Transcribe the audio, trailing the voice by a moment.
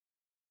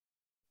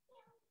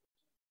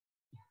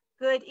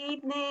Good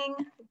evening.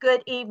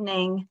 Good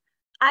evening.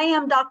 I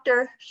am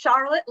Dr.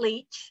 Charlotte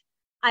Leach.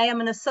 I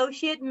am an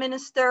associate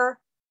minister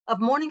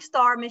of Morning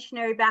Star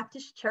Missionary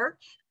Baptist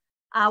Church,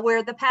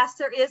 where the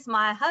pastor is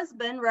my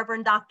husband,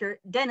 Reverend Dr.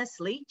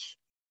 Dennis Leach.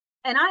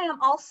 And I am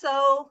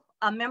also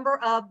a member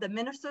of the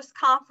Ministers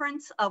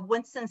Conference of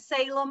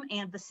Winston-Salem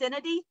and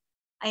vicinity.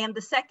 I am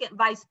the second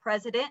vice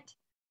president,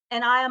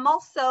 and I am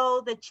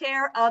also the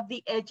chair of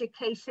the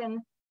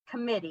Education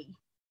Committee.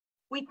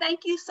 We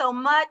thank you so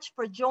much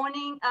for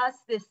joining us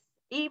this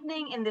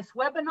evening in this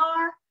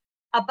webinar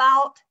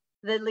about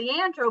the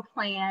Leandro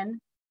Plan,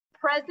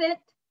 present,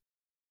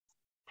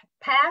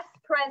 past,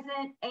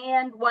 present,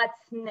 and what's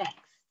next.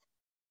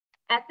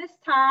 At this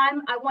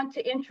time, I want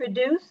to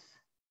introduce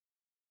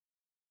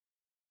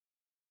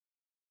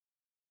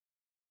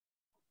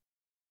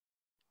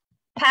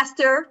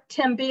Pastor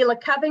Timbila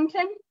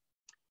Covington,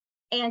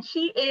 and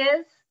she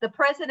is the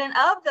president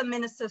of the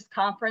Ministers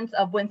Conference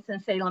of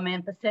Winston-Salem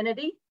and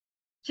vicinity.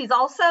 She's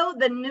also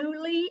the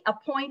newly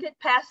appointed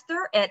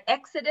pastor at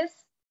Exodus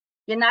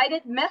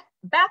United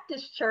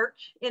Baptist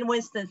Church in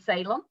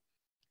Winston-Salem.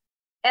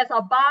 As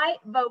a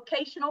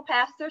bivocational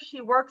pastor,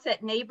 she works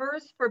at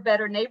Neighbors for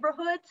Better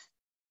Neighborhoods,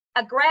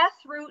 a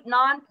grassroots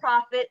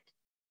nonprofit,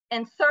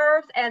 and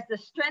serves as the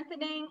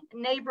Strengthening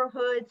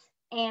Neighborhoods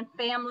and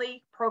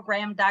Family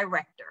Program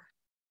Director.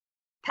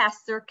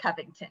 Pastor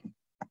Covington.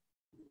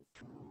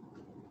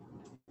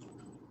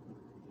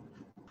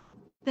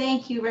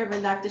 Thank you,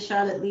 Reverend Dr.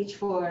 Charlotte Leach,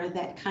 for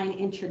that kind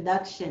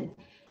introduction.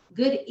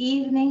 Good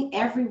evening,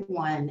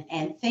 everyone,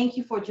 and thank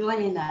you for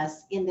joining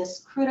us in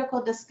this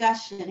critical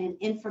discussion and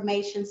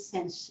information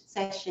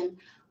session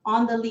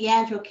on the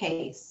Leandro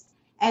case.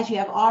 As you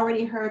have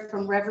already heard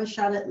from Reverend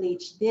Charlotte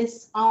Leach,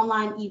 this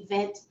online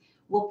event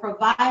will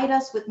provide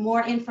us with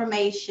more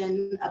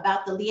information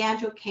about the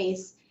Leandro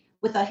case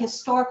with a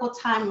historical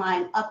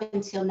timeline up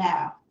until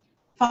now.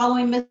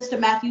 Following Mr.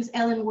 Matthews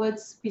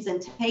Ellenwood's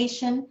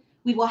presentation,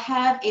 we will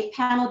have a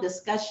panel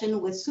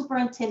discussion with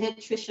Superintendent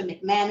Tricia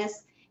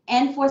McManus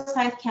and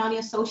Forsyth County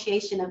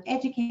Association of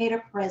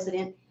Educator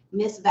President,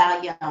 Ms.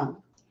 Val Young.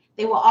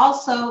 They will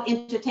also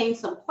entertain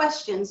some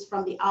questions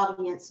from the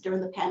audience during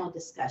the panel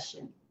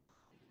discussion.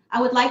 I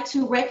would like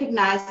to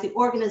recognize the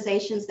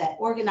organizations that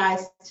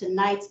organized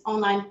tonight's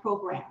online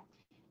program,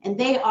 and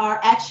they are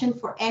Action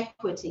for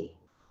Equity,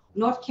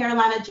 North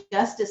Carolina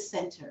Justice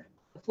Center,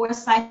 the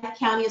Forsyth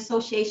County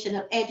Association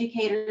of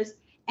Educators,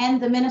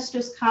 and the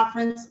Ministers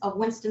Conference of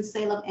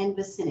Winston-Salem and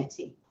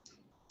vicinity.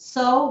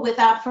 So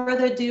without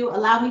further ado,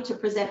 allow me to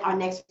present our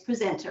next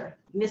presenter,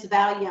 Ms.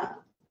 Val Young.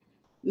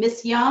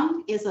 Ms.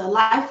 Young is a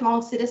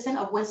lifelong citizen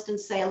of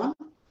Winston-Salem.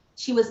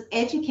 She was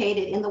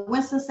educated in the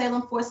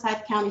Winston-Salem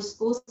Forsyth County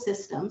school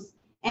systems,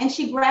 and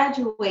she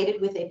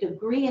graduated with a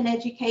degree in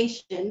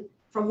education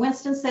from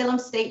Winston-Salem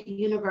State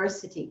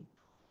University.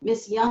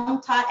 Ms.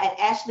 Young taught at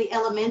Ashley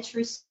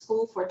Elementary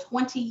School for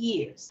 20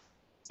 years,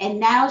 and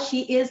now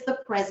she is the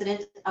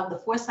president of the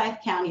Forsyth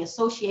County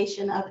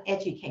Association of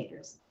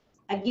Educators.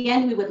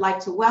 Again, we would like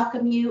to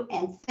welcome you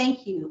and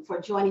thank you for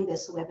joining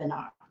this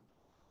webinar.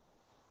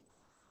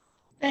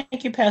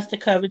 Thank you, Pastor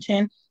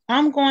Covington.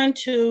 I'm going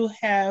to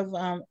have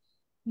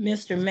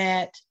Mr.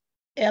 Matt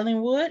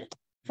Ellenwood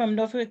from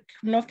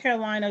North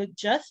Carolina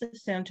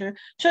Justice Center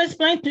to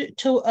explain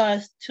to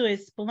us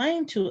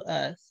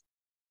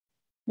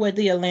what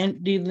the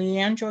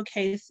Leandro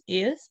case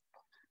is,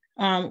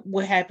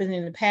 what happened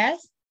in the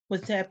past,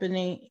 what's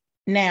happening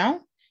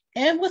now,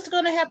 and what's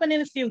going to happen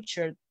in the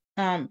future.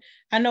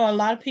 I know a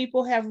lot of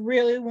people have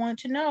really wanted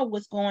to know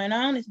what's going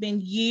on. It's been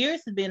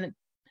years, it's been,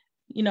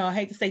 I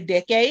hate to say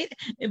decade,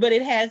 but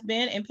it has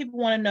been, and people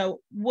want to know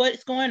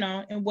what's going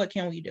on and what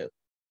can we do.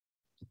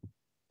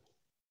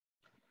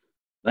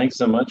 Thanks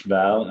so much,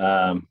 Val.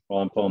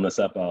 While I'm pulling this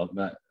up,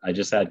 I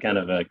just had kind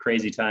of a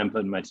crazy time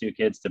putting my two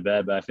kids to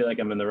bed, but I feel like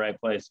I'm in the right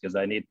place because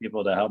I need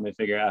people to help me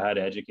figure out how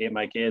to educate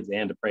my kids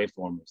and to pray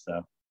for me.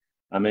 So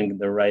I'm in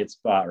the right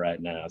spot right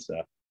now.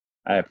 So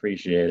I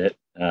appreciate it.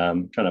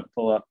 I'm trying to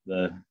pull up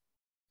the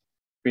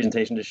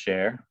presentation to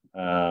share.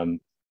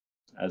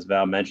 As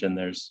Val mentioned,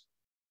 there's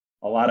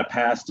a lot of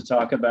past to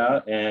talk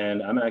about,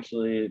 and I'm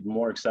actually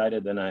more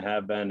excited than I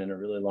have been in a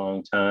really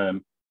long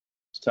time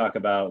to talk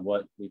about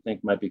what we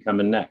think might be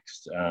coming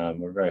next.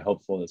 We're very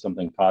hopeful that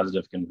something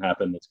positive can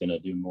happen that's going to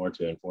do more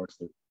to enforce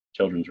the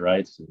children's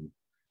rights and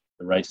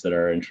the rights that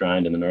are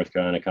enshrined in the North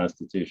Carolina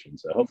Constitution.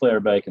 So hopefully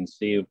everybody can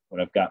see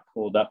what I've got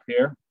pulled up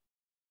here.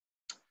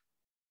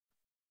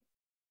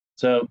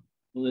 So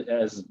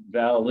as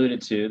Val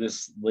alluded to,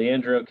 this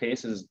Leandro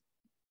case has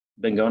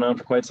been going on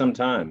for quite some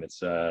time.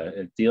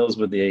 It deals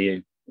with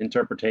the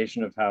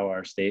interpretation of how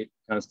our state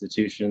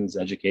constitution's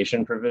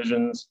education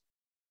provisions,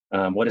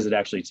 what does it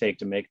actually take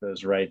to make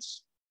those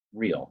rights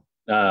real?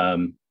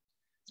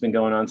 It's been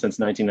going on since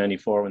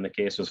 1994 when the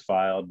case was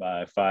filed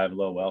by 5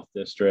 low wealth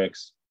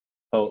districts,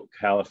 Polk,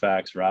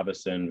 Halifax,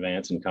 Robeson,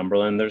 Vance, and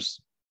Cumberland.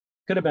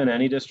 Could have been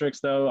any districts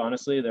though,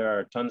 honestly. There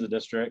are tons of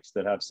districts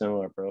that have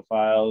similar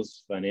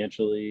profiles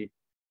financially,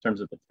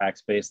 terms of the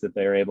tax base that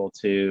they're able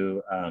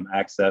to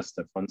access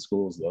to fund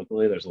schools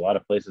locally. There's a lot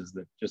of places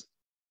that just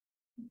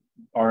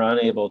are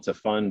unable to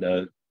fund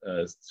a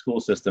school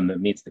system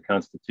that meets the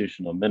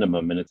constitutional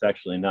minimum, and it's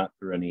actually not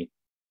through any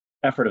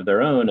effort of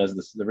their own, as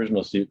the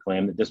original suit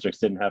claimed that districts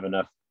didn't have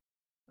enough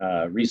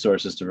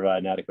resources to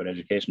provide an adequate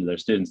education to their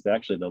students.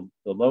 Actually, the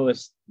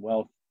lowest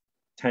wealth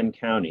 10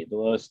 counties, the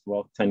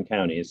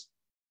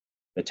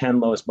 10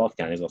 lowest wealth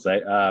counties, I'll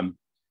say,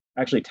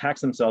 actually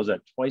tax themselves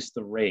at twice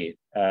the rate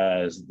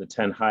as the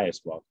 10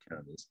 highest wealth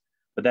counties.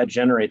 But that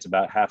generates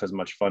about half as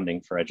much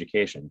funding for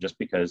education, just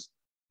because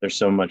there's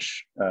so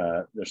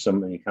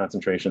many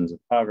concentrations of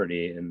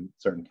poverty in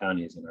certain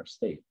counties in our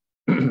state.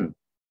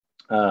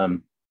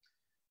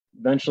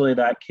 Eventually,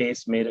 that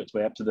case made its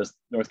way up to the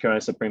North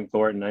Carolina Supreme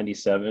Court in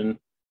 '97.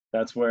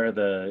 That's where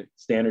the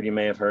standard you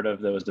may have heard of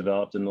that was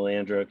developed in the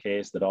Leandro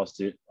case, that all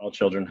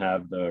children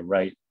have the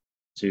right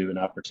to an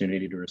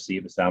opportunity to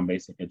receive a sound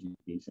basic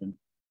education.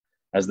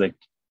 As the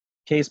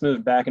case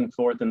moved back and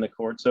forth in the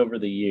courts over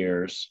the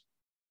years,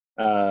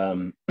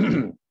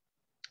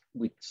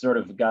 we sort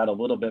of got a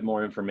little bit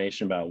more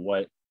information about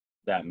what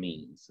that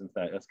means. Since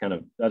that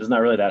is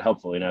not really that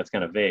helpful. It's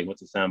kind of vague.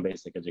 What's a sound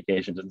basic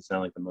education? Doesn't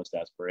sound like the most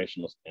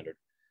aspirational standard.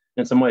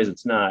 In some ways,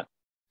 it's not.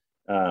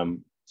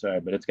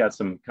 But it's got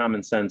some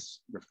common sense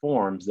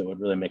reforms that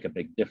would really make a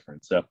big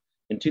difference. So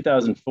in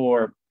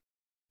 2004,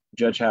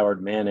 Judge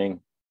Howard Manning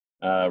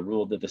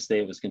ruled that the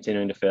state was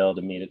continuing to fail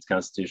to meet its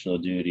constitutional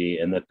duty,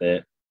 and that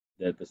the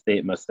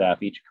state must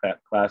staff each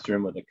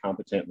classroom with a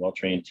competent,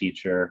 well-trained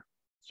teacher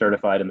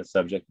certified in the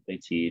subject that they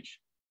teach,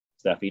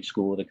 staff each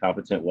school with a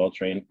competent,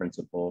 well-trained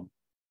principal.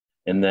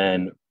 And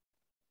then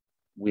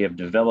we have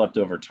developed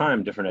over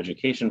time different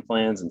education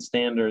plans and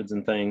standards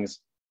and things,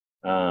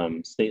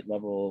 state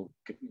level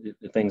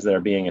things that are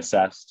being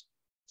assessed.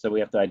 So we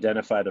have to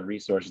identify the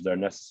resources that are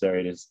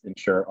necessary to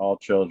ensure all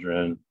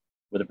children,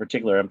 with a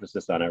particular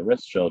emphasis on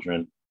at-risk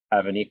children,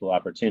 have an equal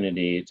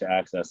opportunity to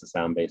access a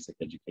sound basic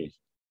education.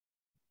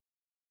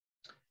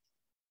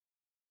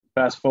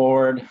 Fast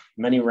forward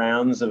many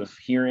rounds of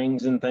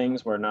hearings and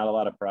things where not a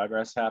lot of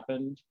progress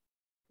happened.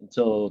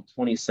 Until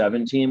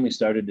 2017, we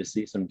started to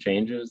see some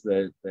changes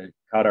that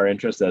caught our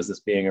interest as this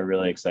being a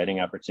really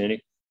exciting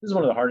opportunity. This is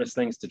one of the hardest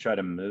things to try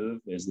to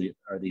move,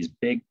 are these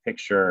big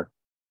picture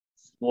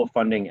school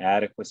funding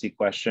adequacy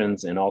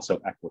questions, and also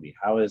equity.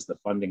 How is the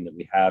funding that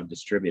we have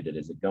distributed?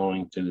 Is it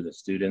going to the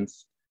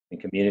students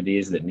and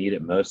communities that need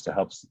it most to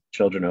help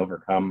children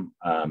overcome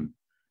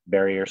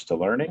barriers to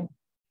learning?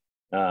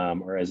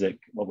 Or is it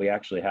what we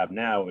actually have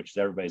now, which is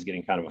everybody's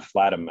getting kind of a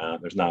flat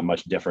amount? There's not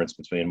much difference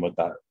between what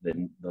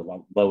the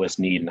lowest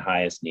need and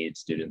highest need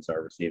students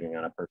are receiving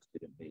on a per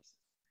student basis.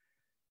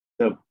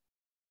 So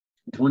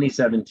in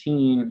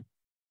 2017,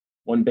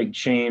 one big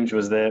change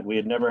was that we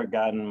had never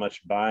gotten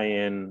much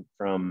buy-in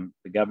from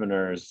the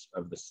governors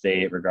of the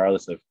state,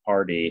 regardless of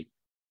party,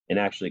 in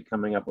actually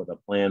coming up with a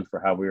plan for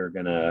how we were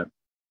going to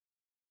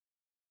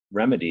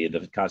remedy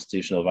the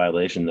constitutional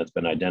violation that's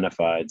been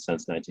identified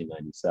since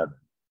 1997.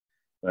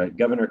 But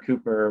Governor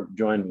Cooper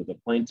joined with the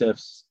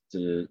plaintiffs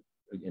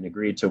and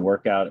agreed to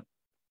work out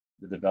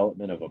the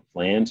development of a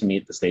plan to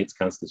meet the state's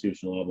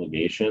constitutional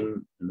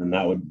obligation, and then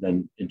that would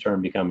then in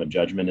turn become a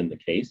judgment in the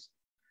case.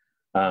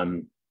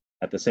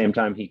 At the same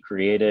time, he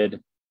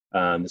created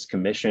this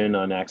commission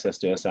on access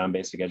to a sound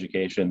basic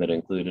education that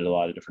included a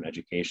lot of different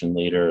education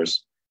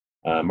leaders.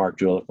 Mark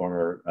Jewell, the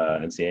former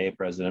NCAA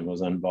president,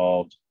 was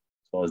involved,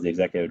 as well as the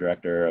executive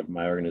director of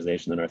my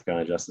organization, the North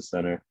Carolina Justice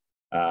Center,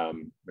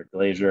 Rick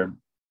Glazier.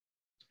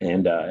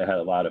 And it had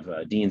a lot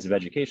of deans of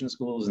education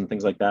schools and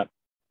things like that.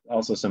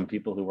 Also some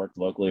people who worked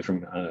locally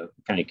from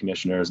county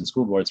commissioners and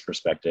school boards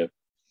perspective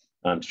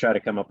to try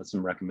to come up with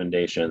some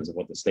recommendations of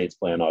what the state's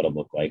plan ought to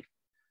look like.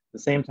 At the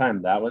same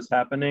time that was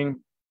happening,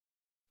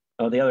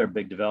 the other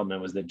big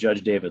development was that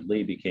Judge David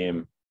Lee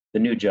became the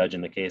new judge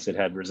in the case. It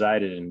had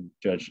resided in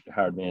Judge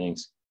Howard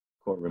Manning's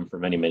courtroom for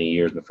many, many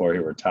years before he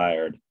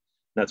retired.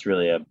 That's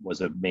really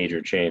was a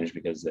major change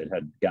because it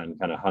had gotten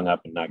kind of hung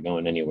up and not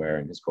going anywhere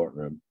in his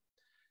courtroom.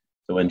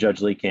 So when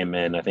Judge Lee came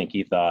in, I think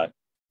he thought,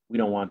 we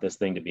don't want this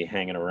thing to be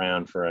hanging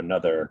around for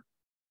another,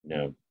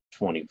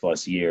 20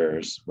 plus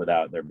years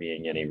without there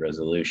being any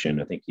resolution.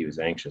 I think he was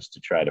anxious to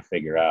try to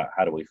figure out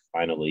how do we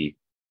finally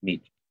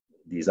meet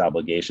these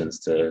obligations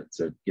to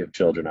give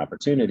children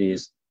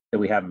opportunities that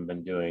we haven't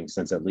been doing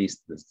since at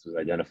least this was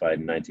identified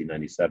in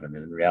 1997,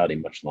 and in reality,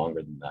 much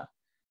longer than that.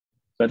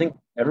 So I think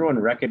everyone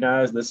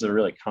recognized this is a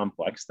really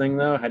complex thing,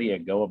 though. How do you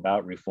go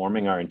about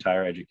reforming our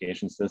entire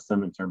education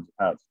system in terms of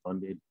how it's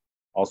funded?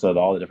 Also,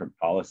 all the different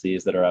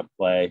policies that are at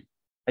play.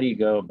 How do you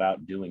go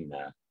about doing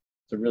that?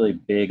 It's a really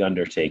big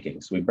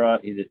undertaking. So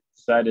he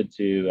decided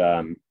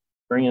to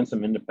bring in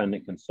some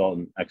independent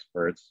consultant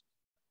experts.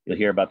 You'll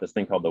hear about this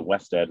thing called the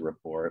WestEd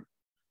report.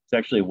 It's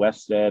actually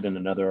WestEd and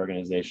another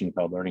organization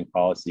called Learning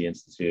Policy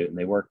Institute, and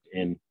they worked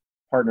in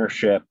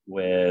partnership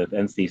with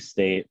NC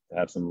State to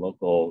have some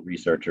local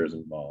researchers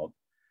involved.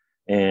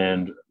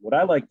 And what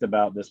I liked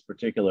about this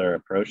particular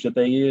approach that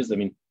they used,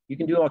 you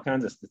can do all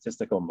kinds of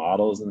statistical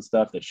models and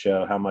stuff that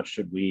show how much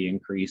should we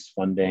increase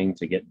funding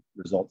to get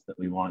results that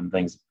we want and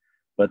things.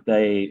 But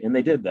they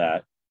did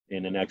that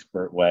in an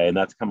expert way, and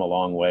that's come a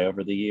long way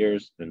over the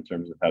years in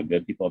terms of how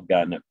good people have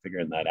gotten at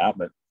figuring that out.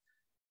 But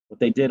what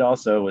they did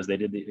also was they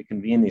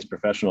convene these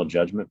professional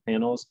judgment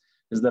panels.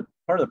 Is that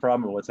part of the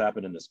problem of what's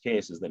happened in this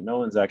case is that no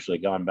one's actually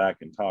gone back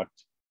and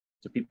talked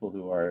to people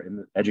who are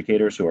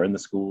educators who are in the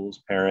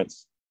schools,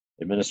 parents,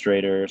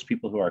 administrators,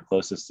 people who are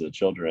closest to the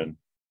children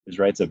whose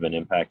rights have been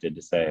impacted,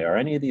 to say, are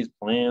any of these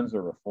plans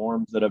or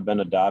reforms that have been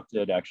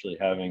adopted actually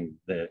having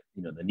the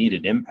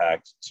needed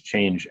impact to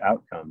change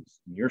outcomes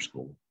in your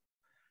school?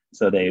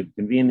 So they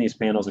convened these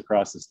panels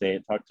across the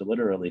state, talked to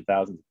literally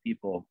thousands of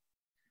people,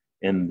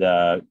 and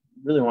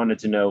really wanted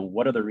to know,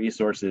 what are the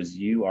resources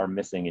you are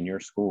missing in your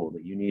school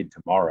that you need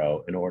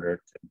tomorrow in order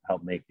to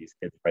help make these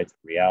kids' rights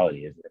a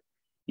reality? Is it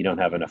you don't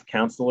have enough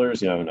counselors,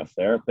 you don't have enough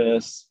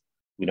therapists,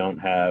 we don't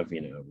have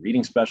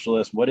reading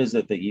specialists? What is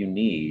it that you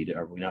need?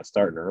 Are we not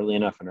starting early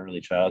enough in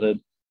early childhood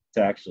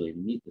to actually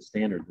meet the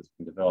standards that's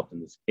been developed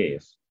in this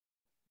case?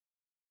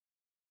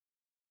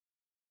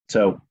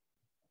 So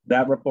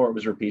that report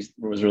was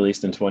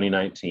released in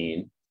 2019.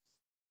 And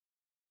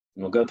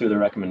we'll go through the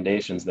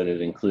recommendations that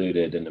it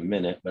included in a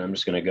minute, but I'm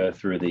just going to go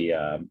through a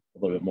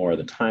little bit more of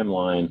the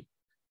timeline.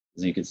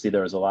 As you can see,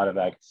 there was a lot of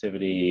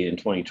activity in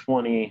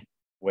 2020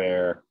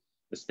 where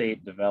the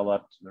state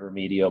developed the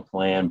remedial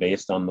plan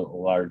based on the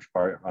large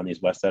part on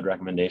these West Ed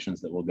recommendations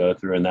that we'll go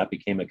through, and that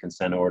became a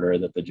consent order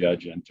that the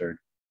judge entered.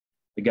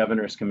 The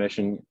Governor's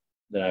Commission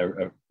that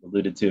I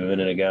alluded to a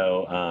minute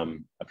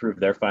ago approved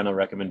their final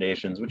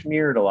recommendations, which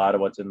mirrored a lot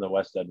of what's in the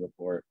West Ed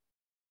report,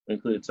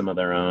 included some of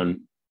their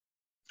own.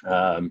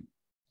 And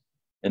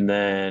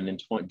then in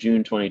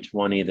June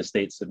 2020, the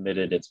state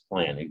submitted its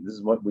plan. This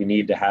is what we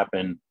need to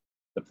happen.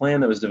 The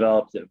plan that was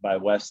developed by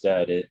West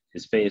Ed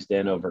is phased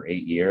in over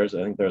 8 years.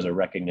 I think there's a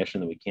recognition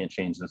that we can't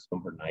change this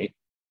overnight,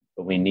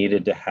 but we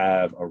needed to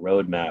have a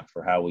roadmap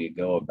for how we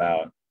go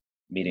about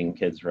meeting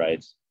kids'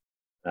 rights.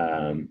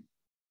 And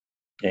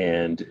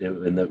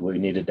that we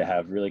needed to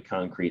have really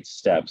concrete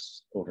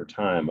steps over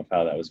time of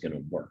how that was going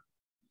to work.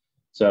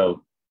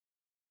 So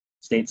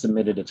state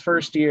submitted its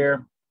first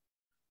year.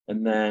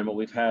 And then what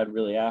we've had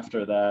really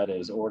after that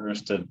is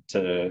orders to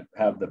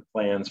have the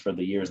plans for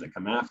the years that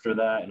come after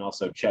that, and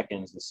also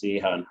check-ins to see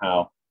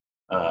how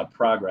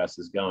progress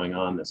is going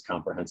on this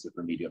comprehensive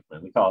remedial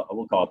plan.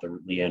 We'll call it the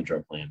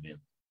Leandro plan,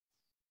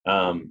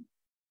 man.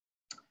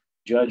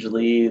 Judge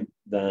Lee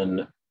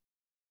then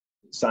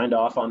signed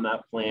off on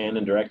that plan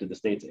and directed the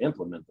state to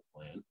implement the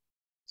plan.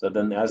 So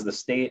then, as the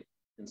state,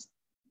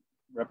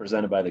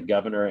 represented by the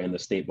governor and the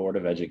State Board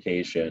of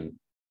Education,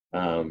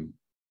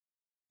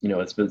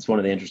 it's one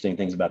of the interesting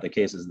things about the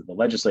case is that the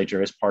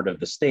legislature is part of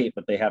the state,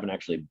 but they haven't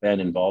actually been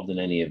involved in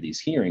any of these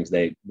hearings.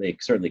 They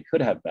certainly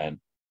could have been,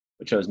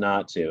 but chose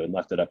not to and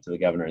left it up to the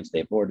governor and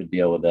state board to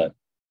deal with it.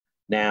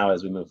 Now,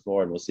 as we move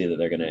forward, we'll see that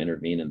they're going to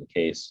intervene in the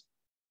case.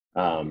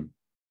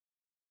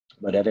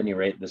 But at any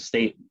rate, the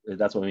state,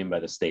 that's what I mean by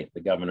the state, the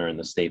governor and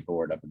the state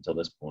board up until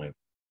this point,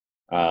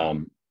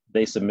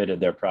 they submitted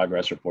their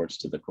progress reports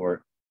to the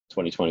court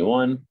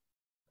 2021.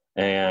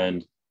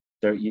 And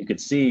there, you could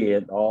see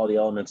in all the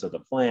elements of the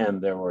plan,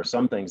 there were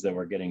some things that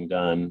were getting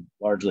done,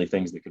 largely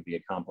things that could be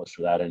accomplished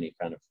without any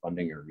kind of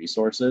funding or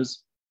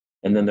resources.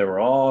 And then there were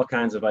all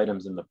kinds of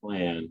items in the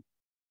plan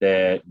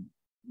that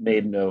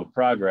made no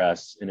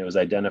progress. And it was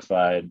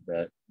identified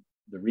that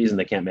the reason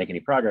they can't make any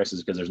progress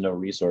is because there's no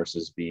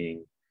resources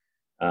being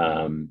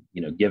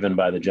given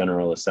by the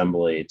General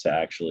Assembly to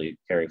actually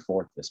carry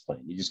forth this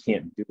plan. You just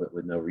can't do it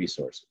with no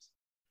resources.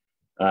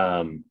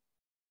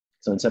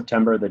 So in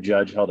September, the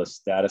judge held a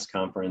status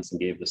conference and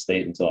gave the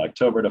state until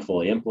October to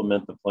fully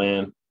implement the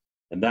plan.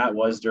 And that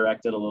was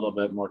directed a little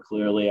bit more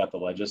clearly at the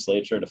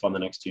legislature to fund the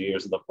next 2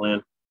 years of the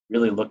plan,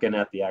 really looking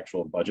at the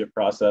actual budget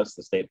process,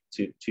 the state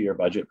two-year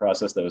budget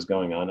process that was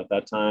going on at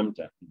that time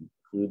to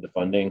include the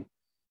funding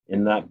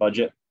in that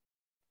budget.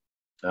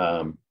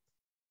 Then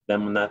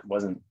when that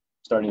wasn't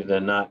starting to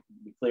not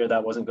be clear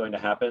that wasn't going to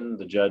happen,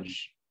 the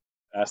judge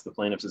asked the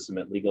plaintiffs to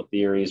submit legal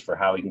theories for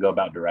how we can go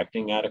about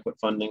directing adequate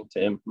funding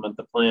to implement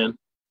the plan.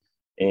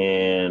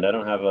 And I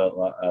don't have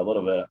a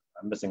little bit,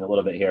 I'm missing a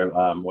little bit here,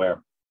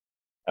 where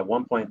at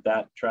one point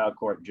that trial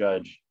court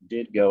judge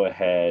did go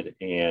ahead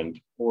and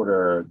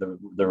order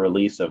the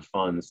release of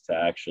funds to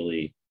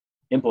actually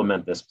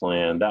implement this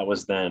plan. That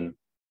was then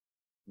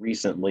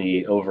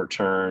recently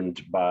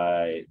overturned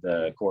by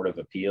the Court of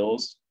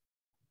Appeals.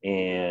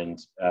 And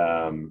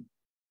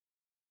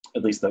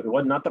at least it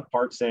was not the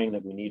part saying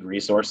that we need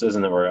resources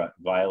and that we're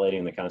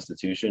violating the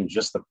Constitution,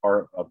 just the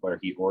part of where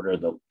he ordered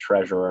the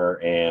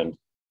treasurer and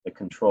the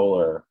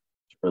controller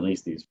to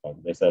release these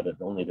funds. They said that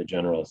only the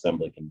General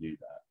Assembly can do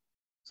that.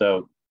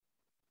 So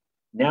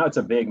now it's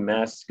a big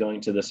mess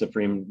going to the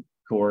Supreme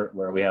Court,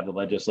 where we have the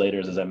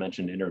legislators, as I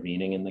mentioned,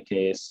 intervening in the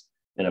case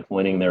and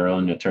appointing their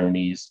own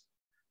attorneys.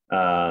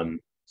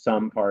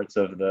 Some parts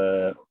of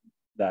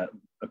that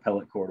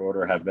appellate court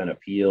order have been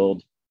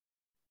appealed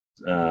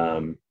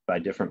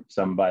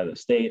some by the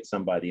state,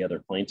 some by the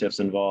other plaintiffs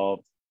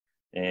involved.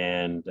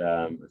 And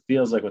it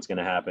feels like what's going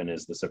to happen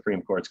is the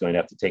Supreme Court's going to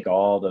have to take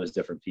all those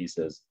different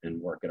pieces and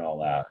work it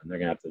all out. And they're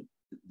going to have to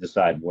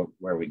decide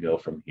where we go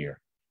from here.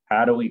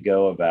 How do we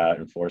go about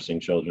enforcing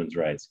children's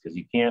rights? Because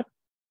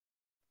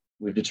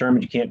we've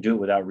determined you can't do it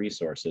without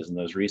resources. And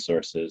those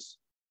resources,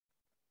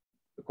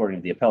 according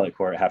to the appellate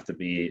court, have to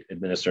be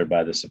administered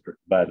by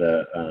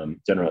the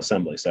General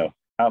Assembly. So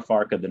how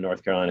far could the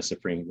North Carolina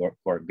Supreme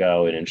Court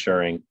go in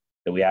ensuring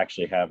that we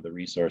actually have the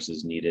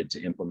resources needed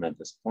to implement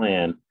this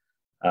plan?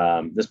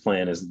 This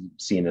plan is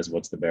seen as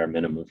what's the bare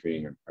minimum for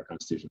meeting our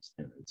constitutional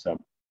standards. So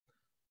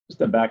just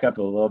to back up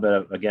a little bit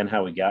of, again,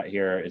 how we got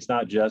here, it's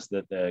not just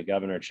that the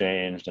governor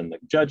changed and the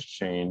judge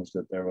changed,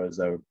 that there was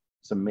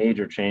some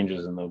major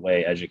changes in the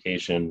way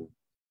education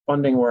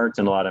funding worked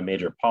and a lot of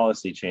major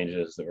policy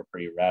changes that were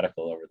pretty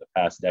radical over the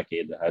past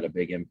decade that had a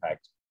big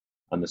impact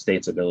on the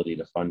state's ability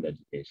to fund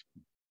education.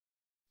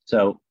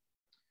 So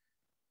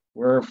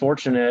we're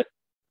fortunate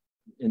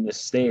in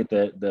this state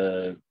that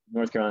the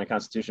North Carolina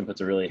Constitution puts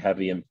a really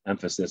heavy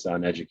emphasis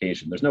on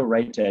education. There's no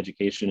right to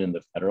education in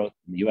the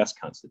U.S.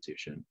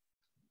 Constitution,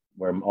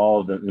 where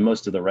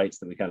most of the rights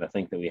that we kind of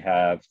think that we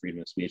have,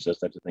 freedom of speech, those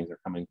types of things, are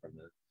coming from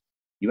the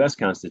U.S.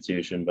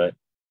 Constitution. But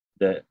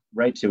the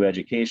right to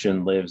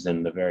education lives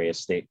in the various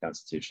state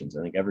constitutions.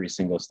 I think every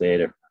single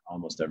state, or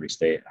almost every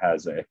state,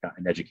 has an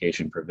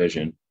education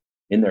provision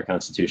in their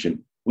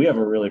constitution. We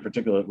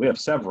have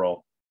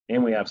several,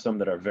 and we have some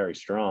that are very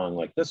strong,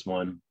 like this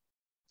one,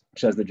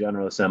 which says the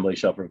General Assembly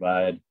shall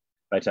provide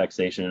by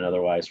taxation and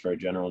otherwise for a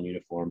general and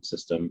uniform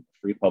system,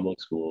 free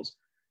public schools,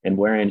 and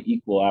wherein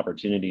equal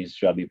opportunities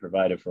shall be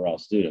provided for all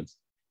students.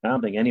 I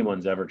don't think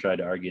anyone's ever tried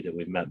to argue that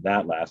we've met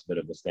that last bit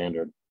of the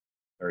standard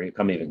or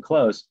come even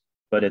close,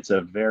 but it's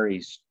a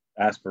very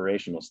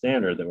aspirational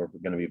standard that we're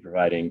going to be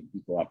providing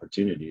equal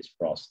opportunities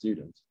for all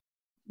students.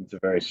 It's a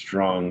very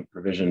strong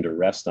provision to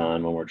rest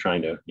on when we're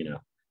trying to,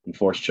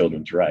 enforce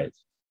children's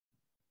rights.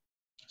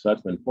 So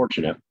that's been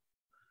fortunate.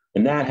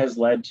 And that has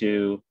led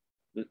to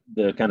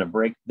the kind of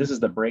this is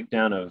the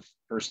breakdown of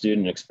per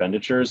student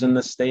expenditures in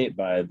the state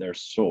by their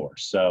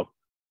source. So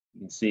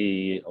you can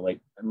see, like,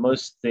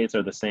 most states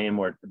are the same,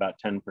 where about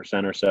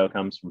 10% or so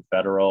comes from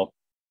federal,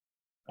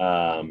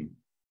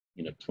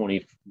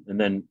 20, and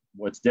then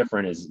what's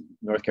different is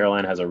North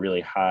Carolina has a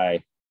really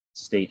high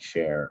state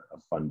share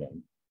of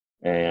funding.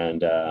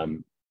 And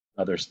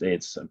other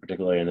states,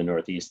 particularly in the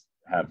Northeast,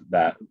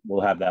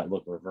 will have that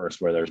look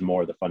reversed, where there's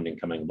more of the funding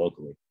coming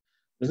locally.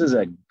 This is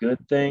a good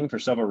thing for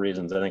several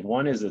reasons. I think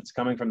one is it's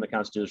coming from the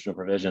constitutional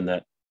provision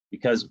that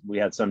because we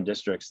had some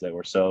districts that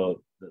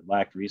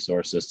lacked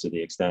resources to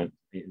the extent,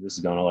 this is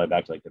going all the way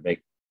back to like the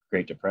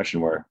Great Depression,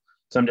 where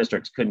some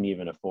districts couldn't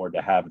even afford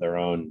to have their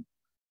own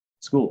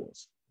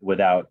schools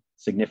without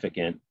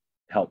significant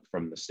help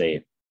from the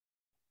state.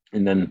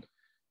 And then,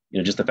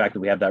 just the fact that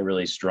we have that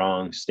really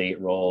strong state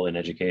role in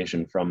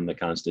education from the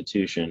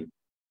Constitution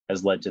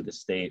has led to the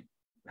state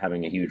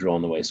having a huge role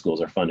in the way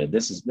schools are funded.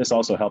 This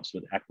also helps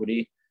with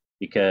equity,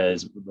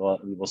 because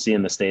we'll see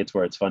in the states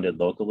where it's funded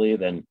locally,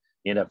 then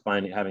you end up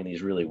having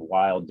these really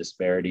wild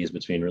disparities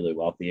between really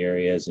wealthy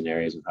areas and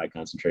areas with high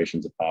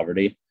concentrations of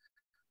poverty.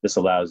 This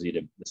allows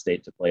the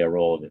state to play a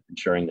role of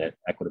ensuring that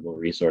equitable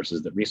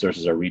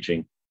resources are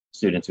reaching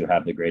students who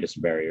have the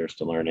greatest barriers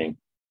to learning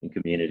in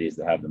communities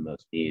that have the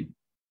most need.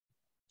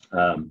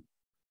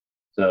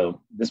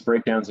 So this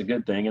breakdown is a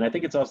good thing. And I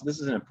think this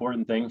is an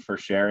important thing for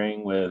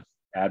sharing with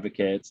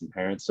advocates and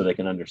parents so they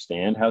can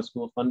understand how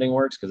school funding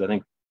works. Because I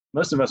think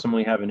most of us, when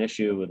we have an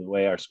issue with the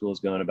way our school's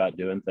going about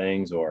doing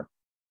things, or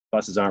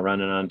buses aren't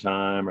running on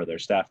time, or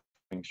there's staffing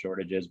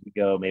shortages, we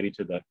go maybe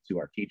to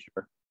our teacher,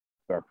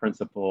 to our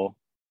principal.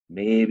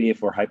 Maybe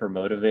if we're hyper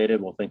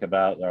motivated, we'll think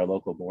about our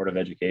local board of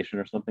education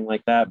or something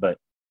like that. But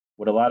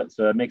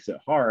so it makes it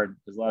hard,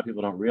 because a lot of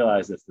people don't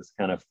realize it's this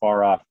kind of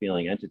far off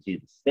feeling entity,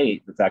 the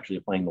state, that's actually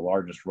playing the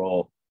largest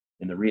role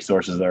in the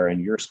resources that are in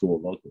your school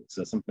locally.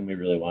 So something we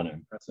really want to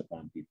impress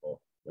upon people.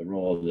 The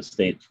role of the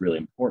state is really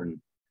important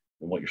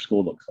in what your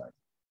school looks like.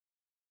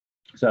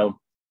 So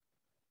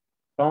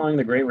following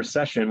the Great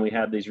Recession, we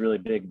had these really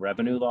big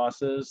revenue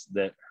losses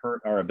that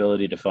hurt our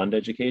ability to fund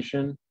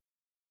education.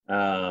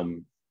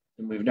 And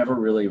we've never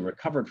really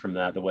recovered from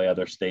that the way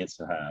other states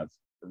have,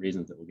 for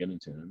reasons that we'll get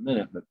into in a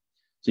minute. But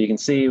so you can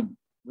see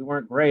we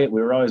weren't great. We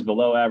were always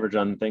below average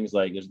on things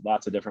like, there's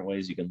lots of different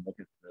ways you can look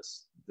at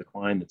this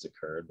decline that's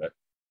occurred, but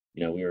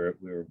we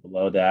were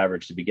below the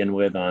average to begin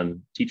with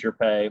on teacher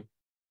pay.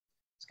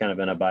 It's kind of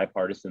been a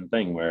bipartisan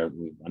thing where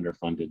we've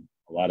underfunded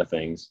a lot of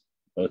things.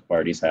 Both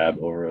parties have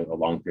over a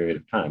long period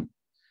of time.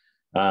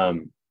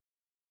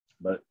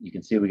 But you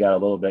can see we got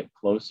a little bit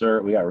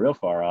closer. We got real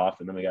far off,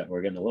 and then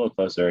we're getting a little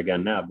closer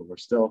again now, but we're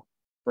still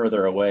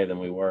further away than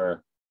we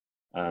were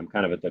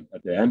kind of at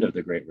the end of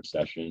the Great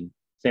Recession.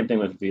 Same thing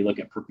with, if you look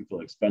at per pupil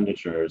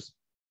expenditures,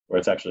 where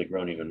it's actually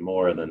grown even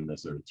more than the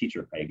sort of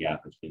teacher pay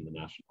gap between the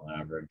national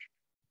average.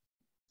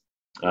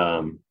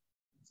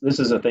 This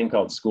is a thing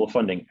called school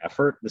funding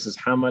effort. This is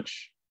how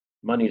much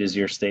money does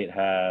your state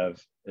have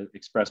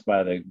expressed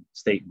by the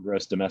state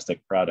gross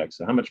domestic product.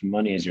 So how much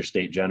money is your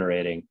state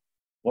generating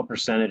what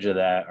percentage of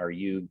that are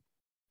you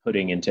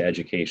putting into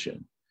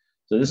education?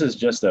 So this is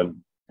just a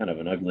kind of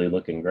an ugly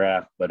looking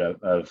graph, but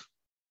of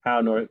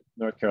how North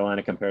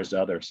Carolina compares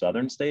to other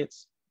southern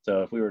states.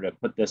 So if we were to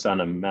put this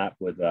on a map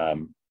with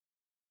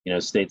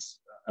states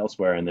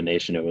elsewhere in the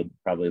nation, it would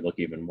probably look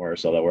even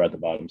worse, although we're at the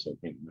bottom, so it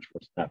can't be much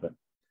worse than that, but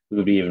we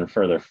would be even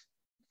further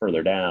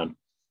down.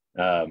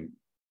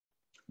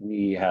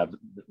 We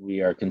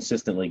are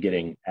consistently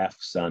getting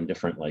Fs on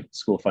different like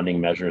school funding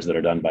measures that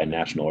are done by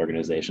national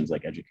organizations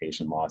like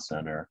Education Law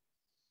Center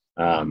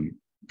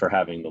for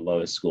having the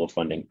lowest school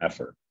funding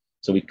effort.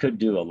 So we could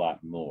do a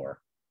lot more.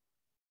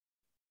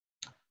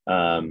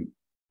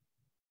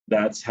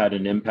 That's had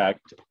an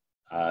impact,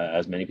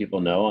 as many people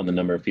know, on the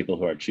number of people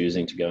who are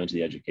choosing to go into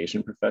the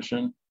education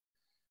profession.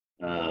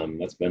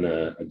 That's been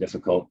a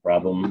difficult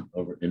problem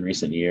in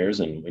recent years,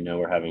 and we know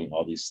we're having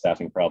all these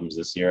staffing problems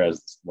this year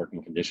as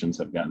working conditions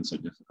have gotten so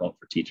difficult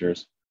for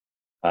teachers.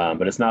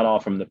 But it's not all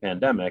from the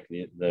pandemic.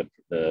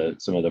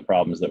 Some of the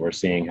problems that we're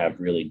seeing have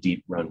really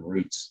deep-run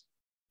roots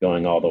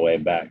going all the way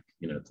back,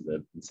 to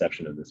the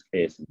inception of this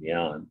case and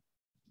beyond.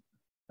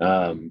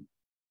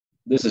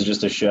 This is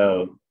just to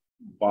show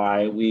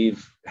why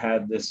we've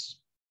had this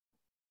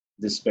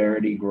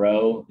disparity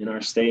grow in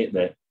our state,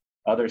 that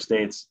other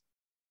states,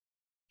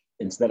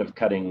 instead of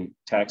cutting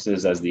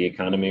taxes as the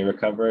economy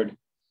recovered,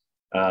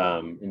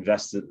 have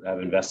invested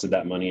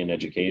that money in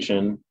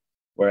education.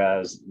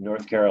 Whereas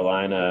North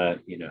Carolina,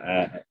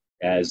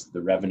 as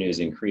the revenues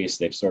increase,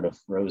 they've sort of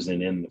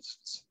frozen in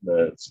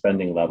the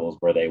spending levels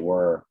where they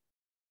were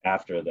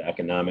after the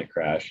economic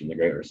crash and the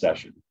Great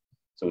Recession.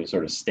 So we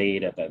sort of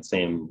stayed at that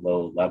same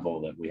low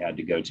level that we had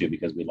to go to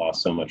because we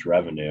lost so much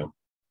revenue,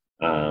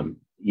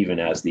 even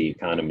as the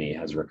economy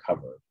has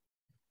recovered.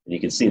 And you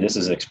can see this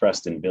is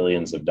expressed in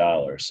billions of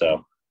dollars.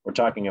 So we're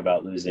talking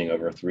about losing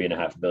over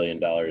 $3.5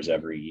 billion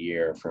every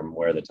year from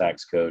where the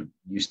tax code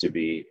used to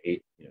be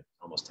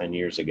almost 10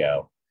 years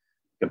ago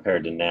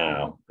compared to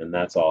now. And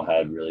that's all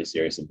had really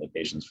serious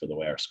implications for the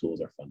way our schools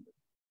are funded.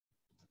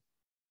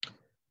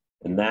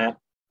 And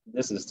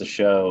this is to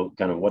show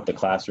kind of what the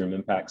classroom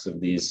impacts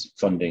of these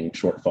funding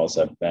shortfalls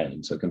have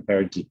been. So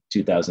compared to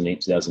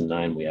 2008,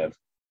 2009, we have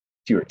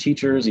fewer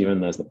teachers,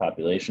 even as the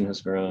population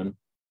has grown.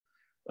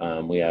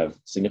 We have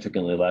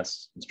significantly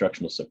less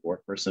instructional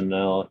support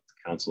personnel,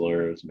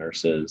 counselors,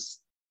 nurses,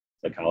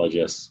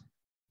 psychologists.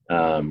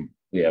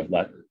 We have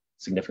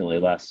significantly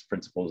less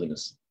principals and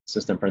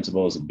assistant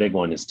principals. A big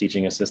one is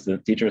teacher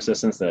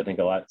assistants that I think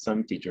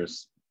some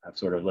teachers have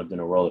sort of lived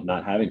in a world of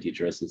not having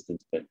teacher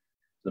assistants, but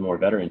the more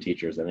veteran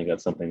teachers, I think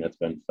that's something that's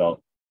been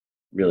felt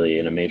really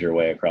in a major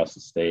way across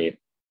the state.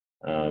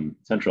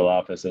 Central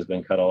office has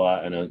been cut a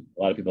lot. I know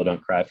a lot of people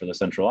don't cry for the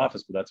central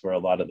office, but that's where a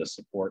lot of the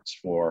supports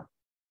for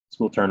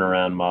school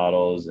turnaround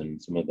models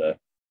and some of the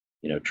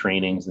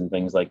trainings and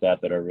things like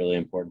that are really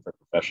important for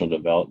professional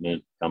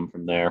development come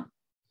from there.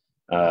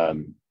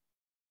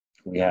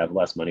 We have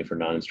less money for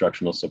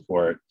non-instructional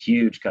support,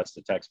 huge cuts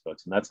to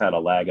textbooks, and that's had a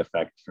lag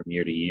effect from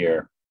year to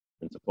year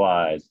in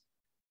supplies.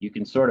 You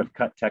can sort of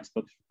cut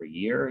textbooks for a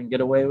year and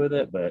get away with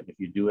it, but if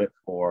you do it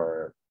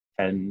for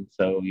 10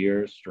 so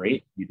years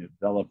straight, you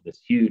develop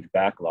this huge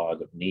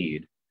backlog of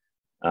need.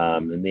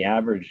 And the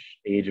average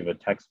age of a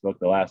textbook,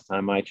 the last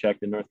time I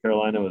checked in North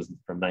Carolina, was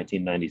from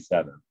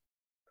 1997.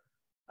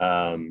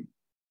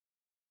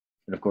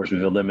 And of course,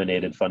 we've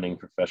eliminated funding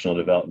professional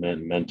development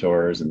and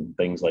mentors and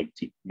things like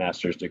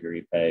master's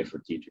degree pay for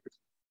teachers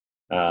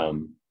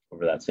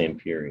over that same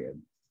period.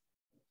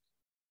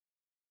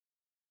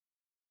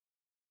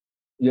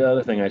 The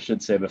other thing I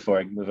should say before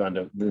I move on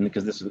to,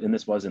 because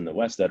this was in the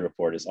West Ed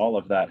report, is all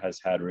of that has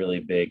had really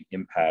big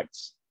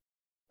impacts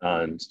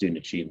on student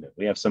achievement.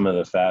 We have some of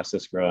the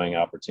fastest growing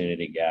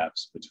opportunity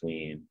gaps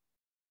between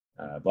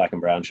Black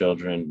and brown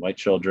children, white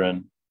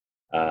children,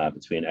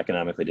 between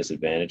economically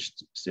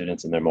disadvantaged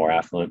students and their more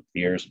affluent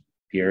peers.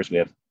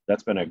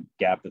 That's been a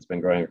gap that's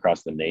been growing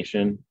across the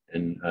nation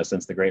and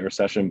since the Great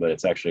Recession, but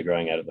it's actually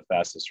growing at the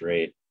fastest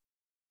rate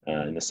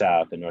in the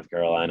South, and North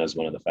Carolina is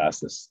one of the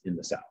fastest in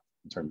the South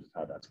in terms of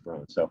how that's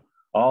grown. So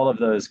all of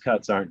those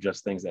cuts aren't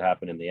just things that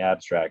happen in the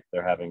abstract,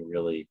 they're having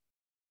really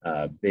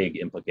big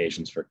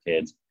implications for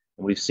kids.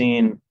 And we've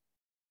seen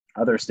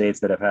other states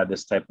that have had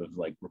this type of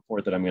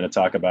report that I'm going to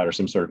talk about, or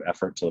some sort of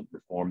effort to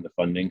reform the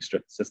funding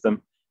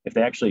system. If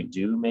they actually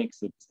do make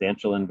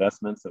substantial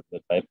investments of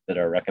the type that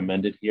are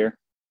recommended here,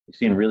 we've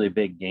seen really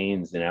big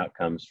gains in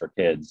outcomes for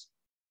kids,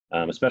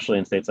 especially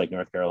in states like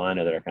North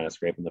Carolina that are kind of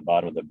scraping the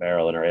bottom of the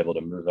barrel and are able to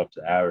move up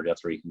to the average.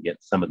 That's where you can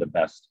get some of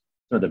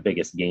the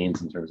biggest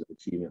gains in terms of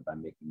achievement by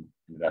making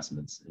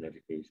investments in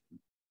education.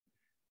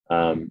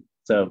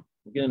 So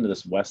we'll get into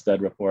this West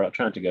Ed report. I'll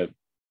try not to go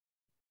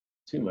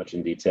too much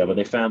in detail, but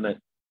they found that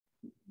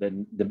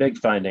the big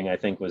finding, I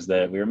think, was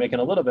that we were making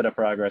a little bit of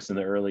progress in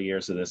the early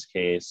years of this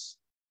case,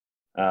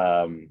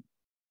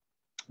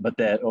 but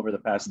that over the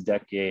past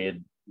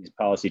decade, these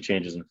policy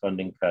changes and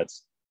funding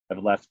cuts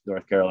have left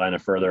North Carolina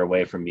further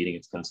away from meeting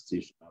its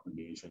constitutional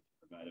obligation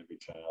to provide every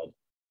child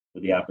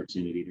with the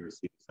opportunity to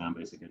receive a sound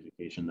basic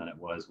education than it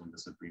was when the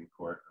Supreme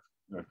Court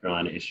North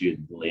Carolina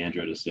issued the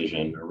Leandro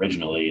decision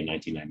originally in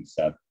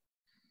 1997.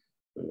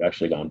 We've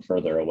actually gone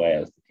further away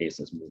as the case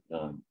has moved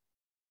on.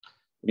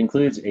 It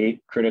includes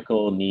 8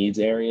 critical needs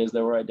areas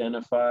that were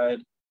identified.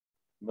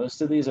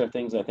 Most of these are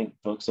things I think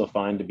folks will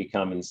find to be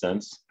common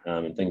sense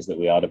and things that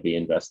we ought to be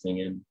investing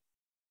in.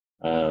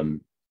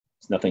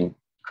 It's nothing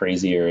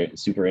crazy or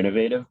super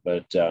innovative,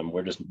 but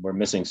we're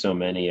missing so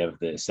many of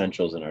the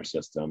essentials in our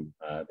system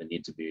that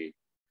need to be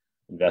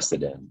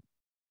invested in.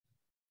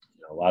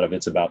 A lot of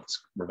it's about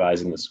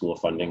revising the school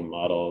funding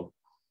model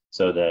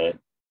so that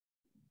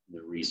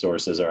the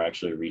resources are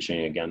actually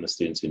reaching, again, the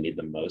students who need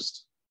them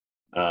most.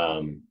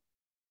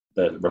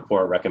 The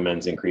report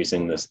recommends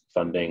increasing this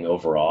funding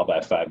overall by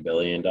 $5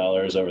 billion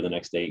over the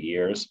next 8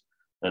 years.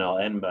 And I'll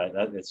end by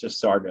that. It's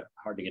just hard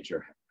to get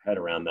your head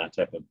around that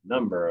type of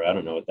number. I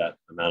don't know what that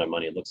amount of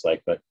money looks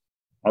like, but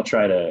I'll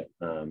try to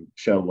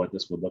show what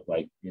this would look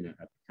like at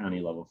the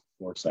county level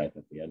for Forsyth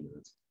at the end of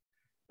this.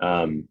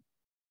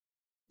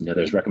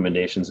 There's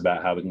recommendations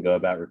about how we can go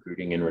about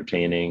recruiting and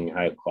retaining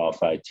high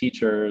qualified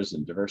teachers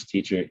and diverse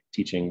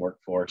teaching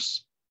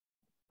workforce,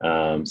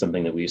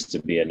 something that we used to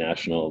be a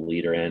national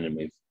leader in, and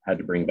we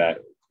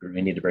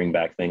need to bring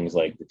back things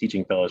like the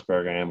Teaching Fellows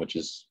Program, which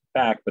is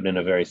back, but in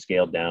a very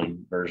scaled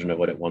down version of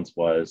what it once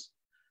was.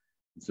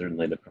 And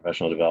certainly the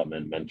professional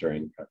development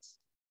mentoring cuts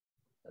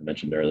I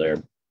mentioned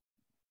earlier.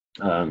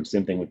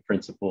 Same thing with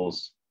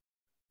principals.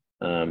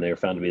 They were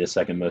found to be the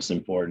second most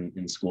important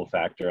in-school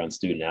factor on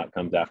student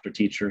outcomes after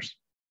teachers.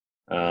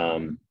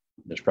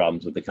 There's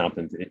problems with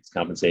the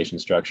compensation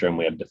structure, and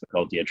we have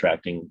difficulty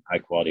attracting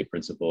high-quality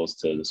principals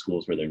to the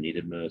schools where they're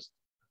needed most.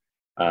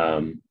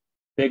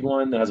 Big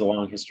one that has a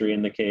long history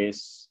in the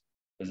case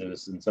is it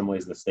was in some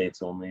ways the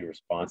state's only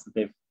response that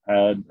they've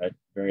had at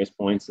various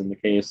points in the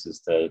case is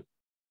to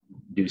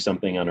do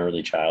something on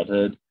early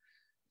childhood.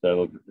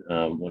 So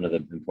one of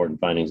the important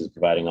findings is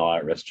providing all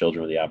at-risk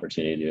children with the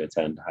opportunity to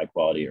attend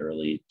high-quality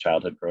early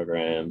childhood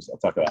programs. I'll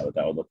talk about what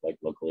that would look like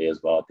locally as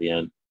well at the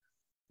end.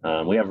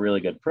 We have really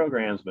good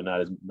programs, but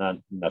not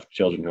enough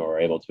children who are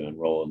able to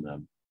enroll in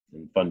them,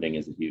 and funding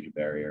is a huge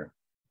barrier.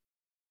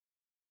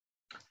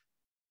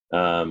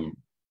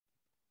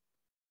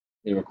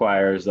 It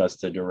requires us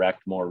to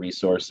direct more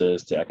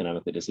resources to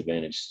economically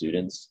disadvantaged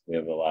students. We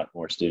have a lot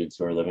more students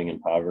who are living in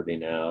poverty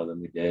now than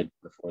we did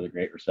before the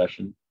Great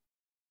Recession.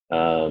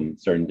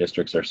 Certain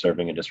districts are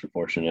serving a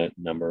disproportionate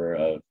number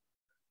of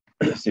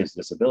students with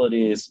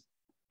disabilities,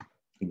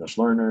 English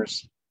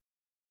learners,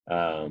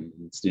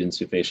 students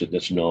who face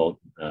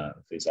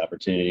face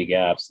opportunity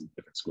gaps,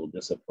 different school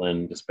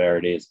discipline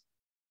disparities,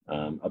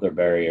 other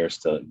barriers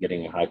to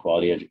getting a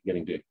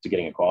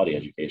getting a quality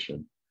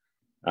education.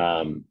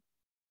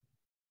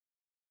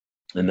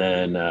 And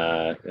then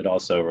it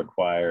also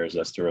requires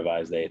us to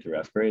revise the A through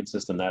F grade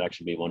system. That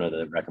actually be one of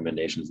the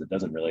recommendations that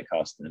doesn't really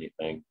cost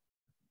anything.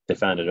 They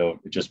found it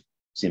just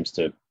seems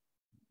to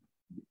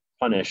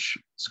punish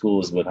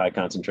schools with high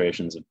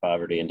concentrations of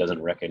poverty and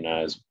doesn't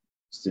recognize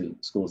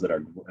schools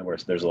where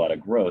there's a lot of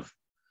growth,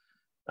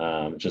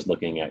 just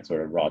looking at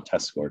sort of raw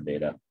test score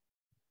data.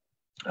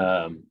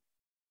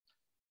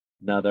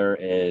 Another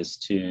is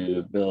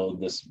to build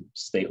this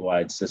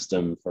statewide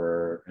system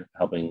for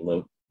helping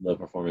low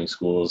performing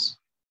schools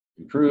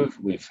improve.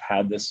 We've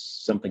had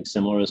something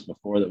similar to this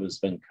before that was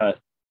been cut.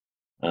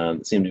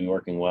 It seemed to be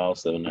working well,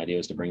 so an idea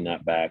was to bring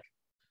that back.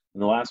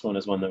 And the last one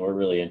is one that we're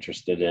really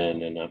interested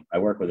in, and I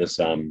work with this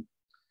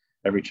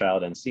Every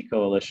Child NC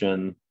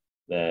Coalition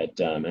that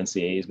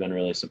NCA has been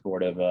really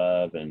supportive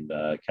of, and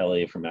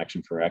Kelly from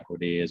Action for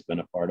Equity has been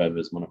a part of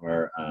as one of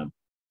our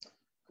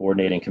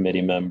coordinating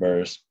committee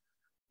members.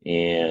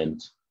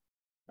 And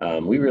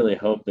we really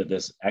hope that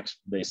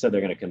they said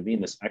they're going to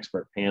convene this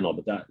expert panel.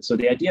 So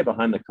the idea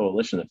behind the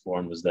coalition that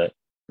formed was that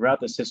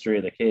throughout this history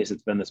of the case,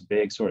 it's been this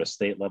big sort of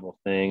state level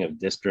thing of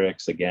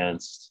districts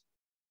against,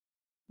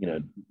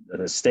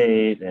 the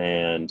state,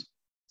 and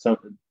so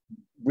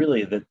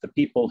really the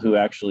people who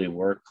actually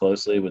work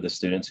closely with the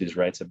students whose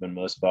rights have been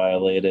most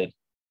violated,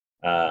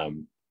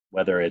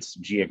 whether it's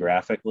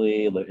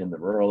geographically in the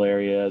rural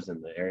areas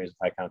and the areas of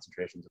high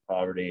concentrations of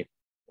poverty,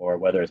 or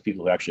whether it's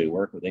people who actually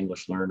work with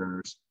English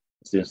learners,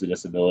 students with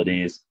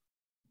disabilities,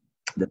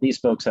 that these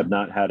folks have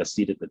not had a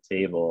seat at the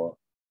table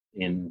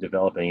in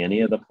developing any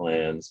of the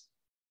plans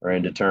or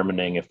in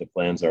determining if the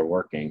plans are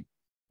working.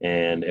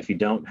 And if you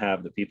don't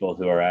have the people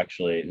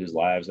whose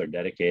lives are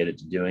dedicated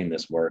to doing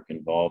this work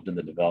involved in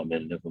the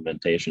development and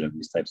implementation of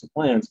these types of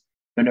plans,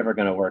 they're never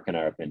going to work, in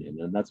our opinion.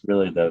 And that's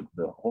really the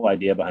whole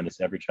idea behind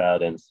this Every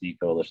Child NC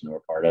Coalition that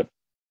we're part of.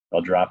 I'll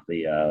drop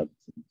the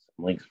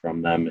links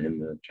from them in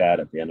the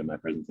chat at the end of my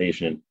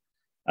presentation.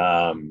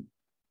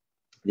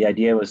 The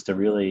idea was to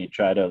really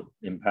try to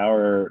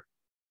empower,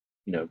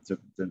 to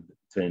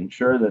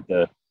ensure that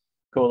the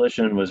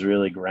coalition was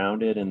really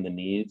grounded in the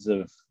needs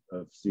of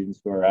students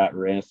who are at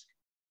risk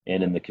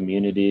and in the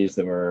communities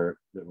that were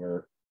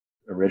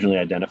originally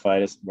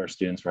identified as where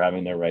students were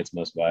having their rights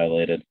most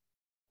violated.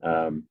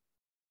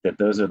 That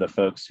those are the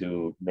folks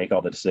who make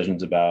all the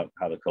decisions about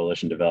how the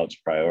coalition develops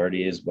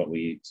priorities, what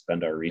we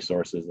spend our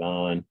resources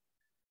on,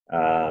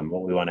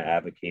 what we want to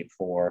advocate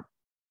for,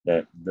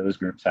 that those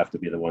groups have to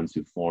be the ones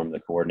who form the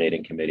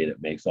coordinating committee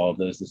that makes all of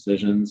those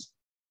decisions.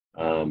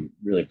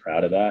 Really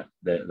proud of that,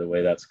 the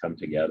way that's come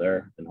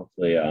together. And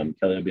hopefully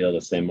Kelly will be able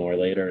to say more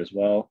later as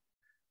well.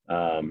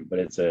 But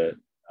it's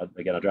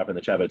again, I'll drop in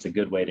the chat, but it's a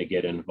good way to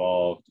get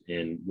involved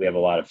in, we have a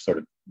lot of sort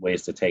of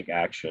ways to take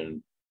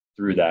action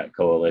through that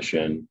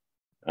coalition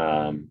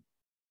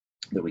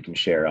that we can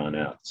share on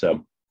out.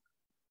 So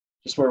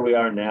just where we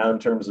are now in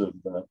terms of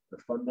the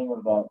funding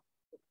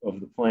of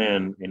the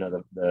plan, you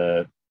know,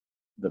 the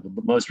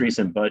most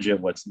recent budget,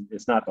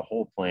 it's not the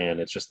whole plan,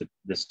 it's just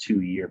this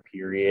 2-year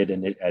period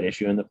at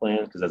issue in the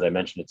plan, because as I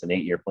mentioned, it's an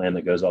 8-year plan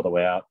that goes all the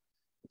way out.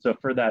 So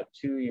for that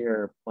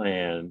 2-year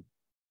plan,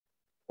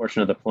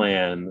 portion of the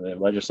plan, the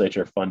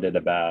legislature funded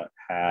about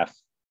half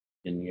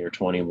in year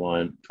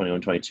 21,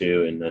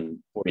 22, and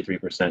then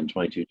 43% in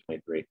 22,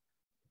 23.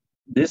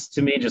 This,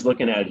 to me, just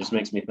looking at it, just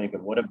makes me think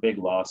of what a big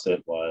loss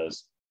it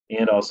was.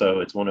 And also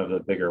it's one of the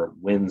bigger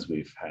wins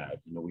we've had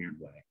in a weird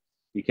way,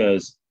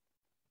 because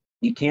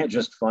you can't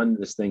just fund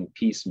this thing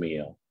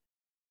piecemeal.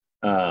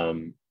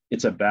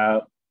 It's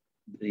about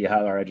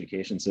how our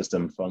education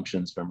system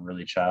functions from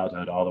early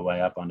childhood all the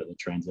way up onto the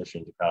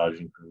transition to college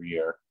and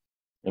career.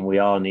 And we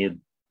all need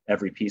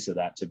every piece of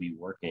that to be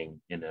working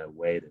in a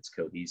way that's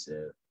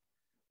cohesive.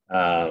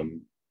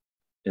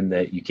 And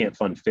that you can't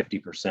fund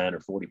 50% or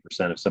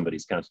 40% of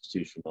somebody's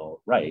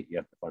constitutional right. You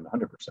have to fund 100%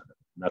 of it.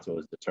 And that's what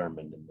was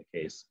determined in the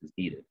case is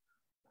needed.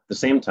 At the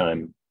same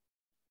time,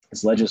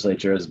 this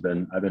legislature has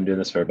been, I've been doing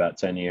this for about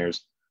 10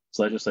 years. This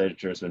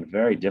legislature has been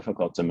very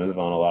difficult to move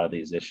on a lot of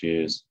these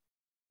issues,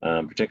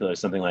 particularly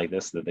something like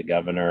this that the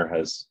governor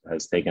has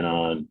taken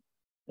on,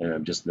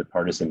 and just the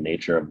partisan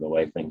nature of the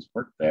way things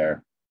work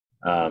there.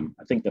 I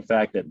think the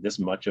fact that this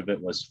much of it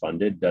was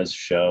funded does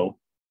show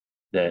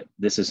that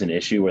this is an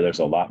issue where there's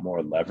a lot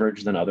more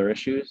leverage than other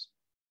issues.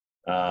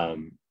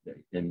 And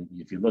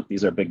if you look,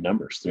 these are big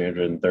numbers,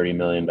 $330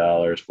 million,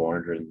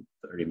 $430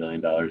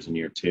 million in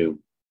year 2.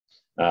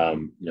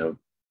 You know,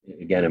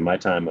 again, in my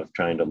time of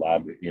trying to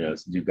lobby, you know,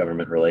 do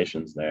government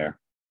relations there,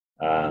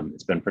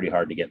 it's been pretty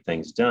hard to get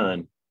things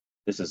done.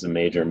 This is a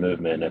major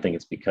movement. And I think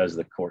it's because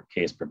the court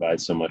case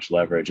provides so much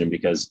leverage, and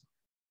because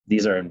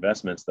these are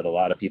investments that a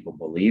lot of people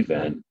believe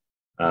in,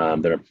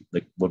 that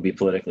would be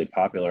politically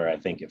popular. I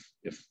think if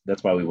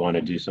that's why we want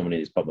to do so many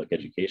of these public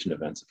education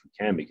events if we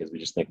can, because we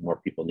just think more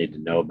people need to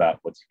know about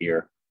what's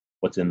here,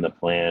 what's in the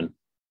plan,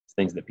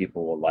 things that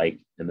people will like,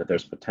 and that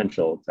there's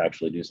potential to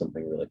actually do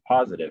something really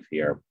positive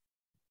here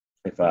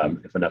if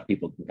enough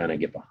people can kind of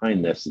get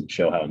behind this and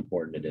show how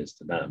important it is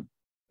to them.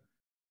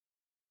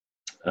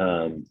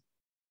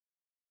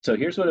 So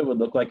here's what it would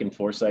look like in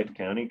Forsyth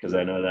County, because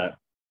I know that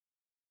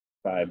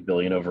 $5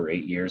 billion over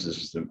 8 years is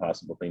just an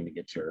impossible thing to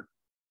get your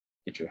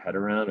head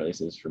around, at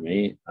least it is for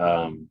me.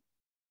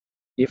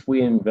 If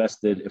we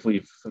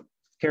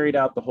carried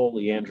out the whole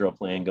Leandro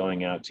plan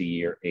going out to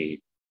year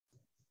 8,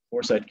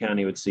 Forsyth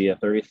County would see a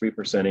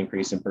 33%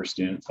 increase in per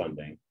student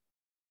funding.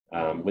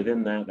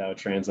 Within that would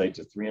translate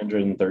to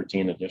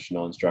 313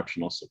 additional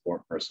instructional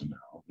support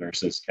personnel,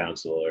 nurses,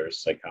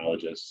 counselors,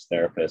 psychologists,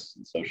 therapists,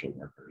 and social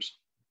workers.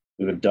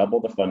 We would double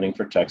the funding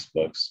for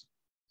textbooks.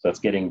 So it's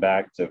getting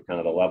back to kind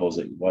of the levels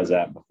it was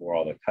at before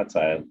all the cuts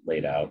I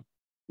laid out.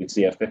 We'd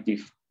see a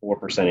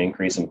 54%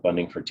 increase in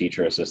funding for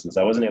teacher assistants.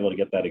 I wasn't able to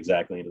get that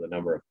exactly into the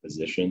number of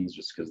positions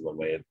just because of the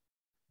way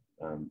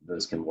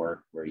those can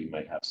work, where you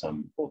might have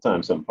some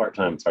full-time, some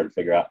part-time. It's hard to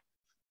figure out,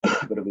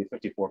 but it'll be a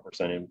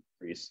 54%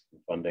 increase in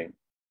funding.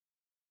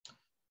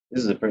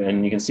 This is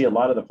and you can see a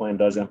lot of the plan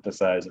does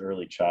emphasize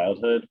early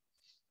childhood.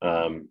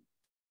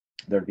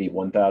 There'd be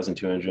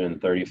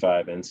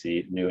 1,235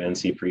 new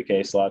NC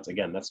pre-K slots.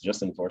 Again, that's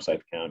just in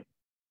Forsyth County.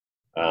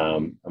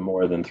 A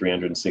more than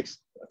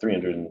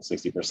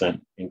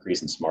 360%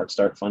 increase in Smart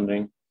Start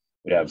funding.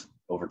 We'd have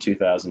over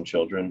 2,000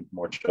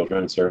 more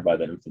children served by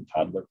the infant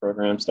toddler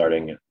program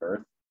starting at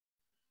birth.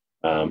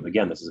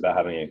 Again, this is about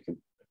having a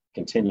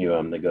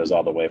continuum that goes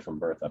all the way from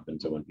birth up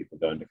until when people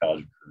go into college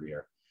and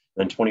career.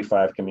 Then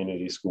 25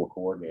 community school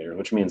coordinators,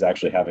 which means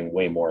actually having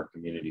way more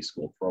community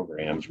school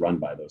programs run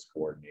by those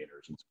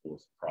coordinators in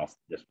schools across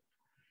the district.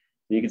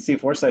 So you can see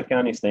Forsyth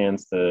County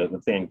stands to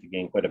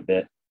gain quite a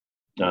bit.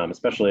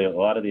 Especially a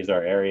lot of these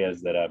are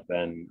areas that have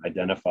been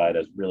identified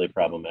as really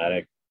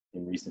problematic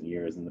in recent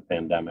years in the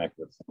pandemic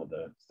with some of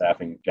the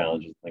staffing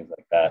challenges, things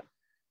like that.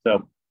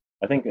 So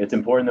I think it's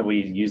important that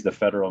we use the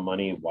federal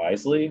money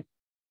wisely,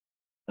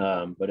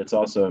 but it's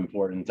also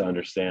important to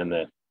understand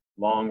that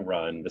long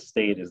run, the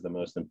state is the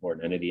most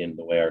important entity in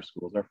the way our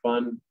schools are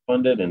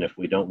funded. And if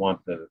we don't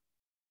want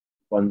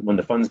when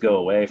the funds go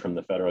away from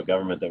the federal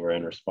government that were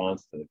in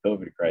response to the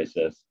COVID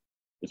crisis,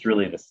 it's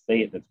really the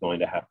state that's going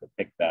to have to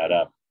pick that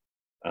up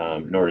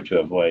in order to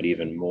avoid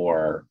even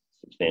more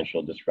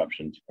substantial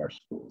disruption to our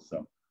schools.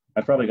 So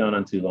I've probably gone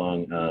on too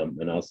long,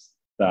 and I'll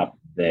stop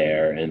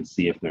there and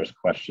see if there's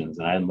questions.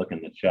 And I didn't look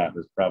in the chat.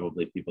 There's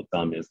probably people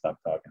telling me to stop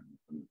talking.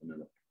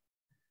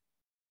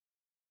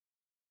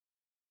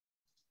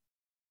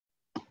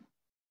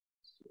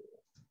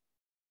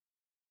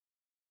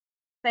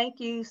 Thank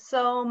you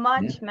so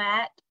much,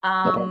 Matt.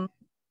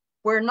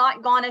 We're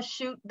not going to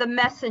shoot the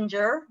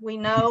messenger. We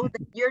know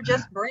that you're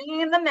just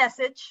bringing the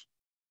message,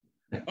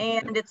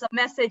 and it's a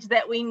message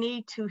that we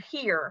need to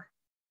hear.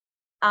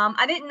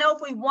 I didn't know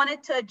if we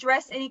wanted to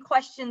address any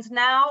questions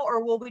now,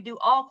 or will we do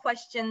all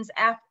questions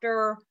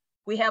after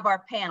we have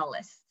our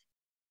panelists?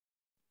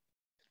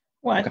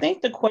 Well, I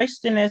think the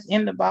question that's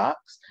in the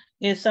box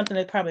is something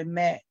that probably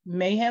Matt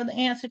may have the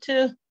answer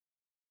to.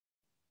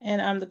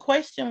 And the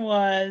question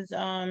was,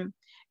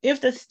 if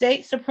the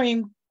state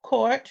Supreme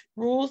Court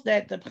rules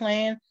that the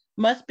plan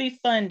must be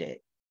funded,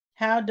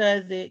 how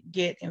does it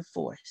get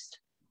enforced?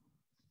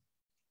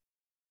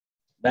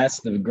 That's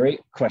the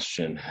great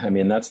question. I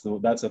mean, that's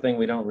the thing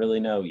we don't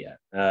really know yet.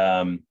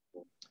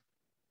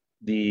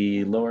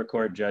 The lower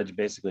court judge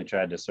basically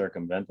tried to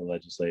circumvent the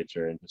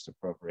legislature and just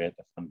appropriate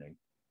the funding.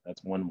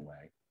 That's one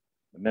way.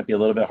 It might be a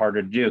little bit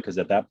harder to do because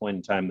at that point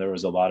in time, there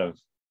was a lot of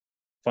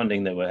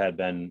funding that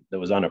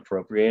was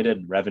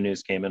unappropriated.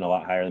 Revenues came in a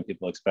lot higher than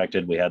people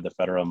expected. We had the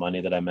federal money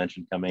that I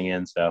mentioned coming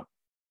in. So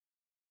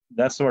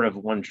that's sort of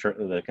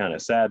the kind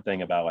of sad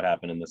thing about what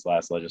happened in this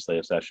last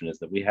legislative session is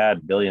that we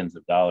had billions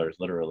of dollars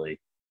literally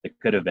that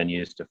could have been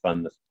used to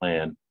fund this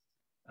plan.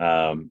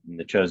 And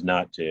they chose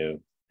not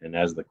to. And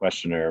as the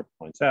questioner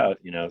points out,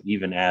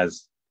 even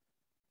as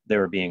they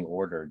were being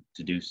ordered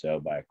to do so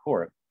by a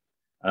court,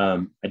 I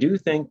do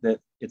think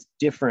that it's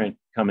different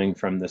coming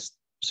from this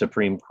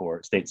Supreme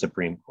Court, state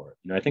Supreme Court.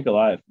 I think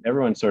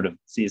everyone sort of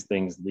sees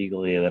things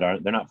legally that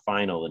they're not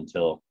final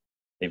until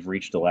they've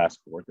reached the last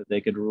court that they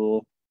could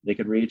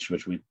reach,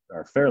 which we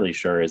are fairly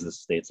sure is the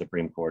state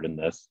Supreme Court in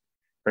this.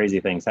 Crazy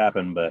things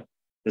happen, but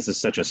this is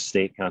such a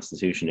state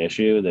constitution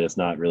issue that it's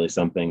not really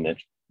something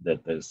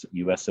that the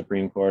U.S.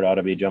 Supreme Court ought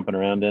to be jumping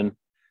around in.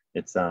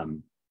 It's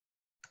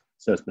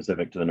so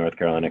specific to the North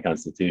Carolina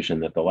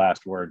Constitution that the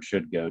last word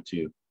should go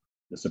to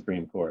the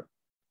Supreme Court.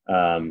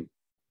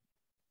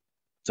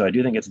 So I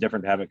do think it's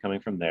different to have it coming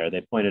from there.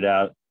 They pointed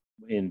out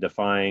in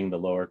defying the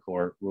lower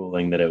court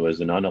ruling that it was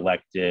an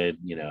unelected,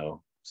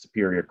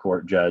 superior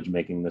court judge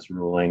making this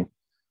ruling.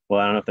 Well,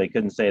 I don't know if they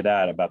couldn't say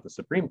that about the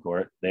Supreme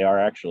Court. They are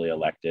actually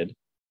elected,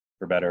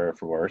 for better or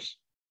for worse,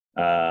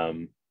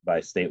 by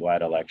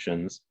statewide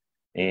elections.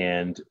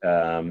 And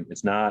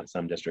it's not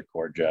some district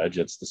court judge,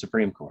 it's the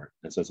Supreme Court.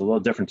 And so it's a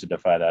little different to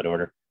defy that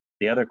order.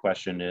 The other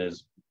question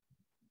is,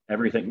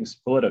 everything's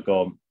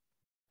political.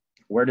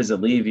 Where does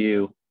it leave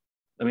you?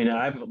 I mean,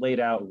 I've laid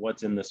out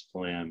what's in this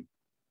plan.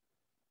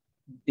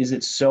 Is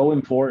it so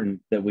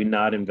important that we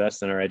not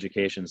invest in our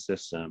education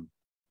system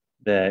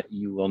that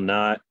you will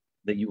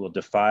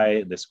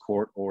defy this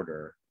court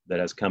order that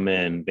has come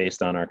in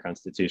based on our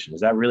Constitution?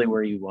 Is that really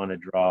where you want to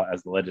draw,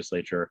 as the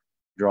legislature,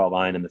 draw a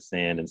line in the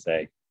sand and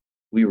say,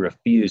 we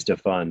refuse to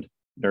fund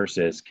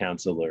nurses,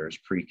 counselors,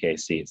 pre-K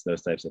seats,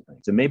 those types of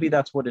things? And maybe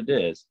that's what it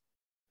is.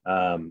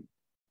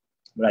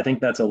 But I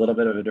think that's a little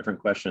bit of a different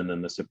question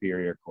than the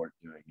Superior Court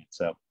doing it.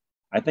 So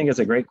I think it's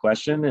a great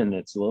question, and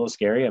it's a little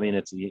scary. I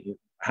mean,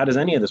 how does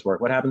any of this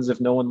work? What happens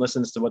if no one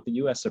listens to what the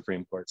U.S.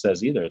 Supreme Court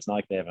says either? It's not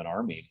like they have an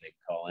army they can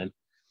call in.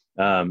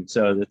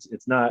 So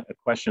it's not a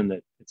question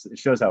that it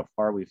shows how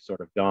far we've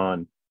sort of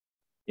gone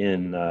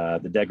in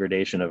the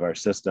degradation of our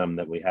system,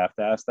 that we have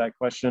to ask that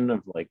question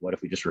of, like, what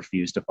if we just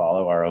refuse to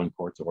follow our own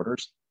court's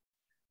orders?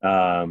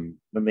 But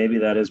maybe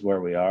that is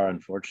where we are,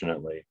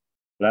 unfortunately.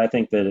 But I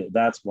think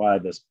that's why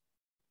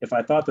if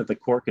I thought that the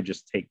court could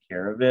just take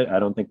care of it, I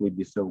don't think we'd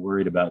be so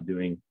worried about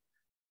doing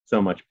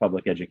so much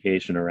public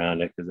education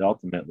around it, because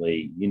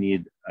ultimately you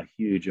need a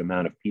huge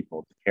amount of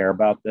people to care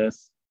about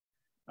this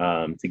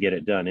to get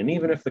it done. And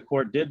even if the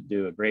court did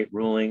do a great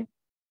ruling,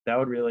 that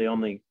would really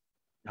only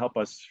help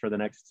us for the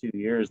next 2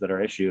 years that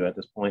are issue at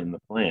this point in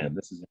the plan.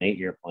 This is an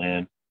 8-year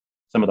plan.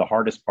 Some of the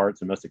hardest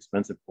parts and most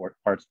expensive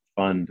parts to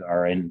fund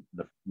are in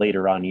the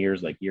later on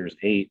years, like years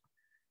 8.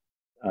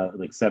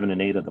 Like 7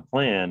 and 8 of the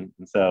plan.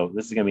 And so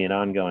this is going to be an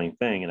ongoing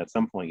thing. And at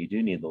some point, you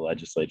do need the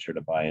legislature to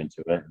buy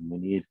into it. And we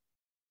need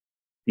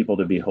people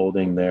to be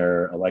holding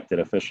their elected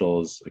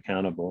officials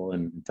accountable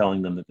and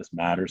telling them that this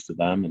matters to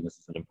them and this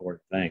is an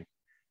important thing.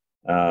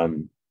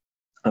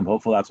 I'm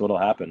hopeful that's what will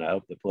happen. I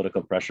hope the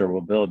political pressure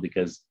will build,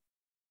 because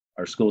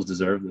our schools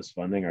deserve this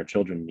funding. Our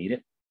children need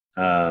it.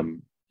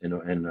 It's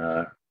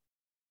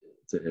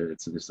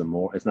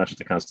not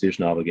just a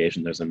constitutional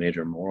obligation. There's a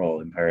major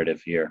moral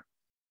imperative here.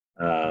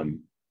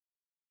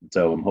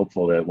 So I'm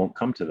hopeful that it won't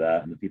come to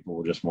that and the people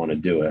will just want to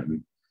do it.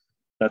 And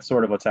that's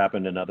sort of what's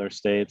happened in other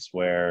states,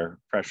 where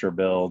pressure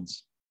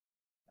builds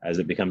as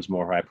it becomes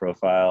more high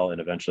profile, and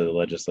eventually the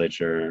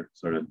legislature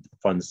sort of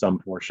funds some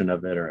portion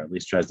of it, or at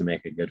least tries to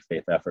make a good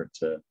faith effort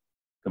to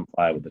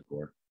comply with the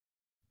court.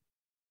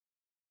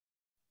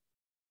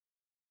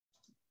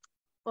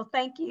 Well,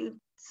 thank you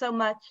so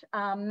much,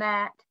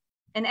 Matt.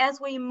 And as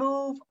we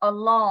move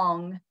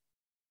along,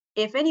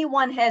 if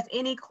anyone has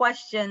any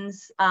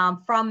questions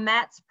from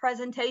Matt's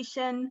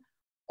presentation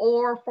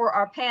or for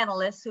our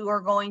panelists who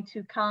are going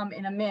to come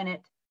in a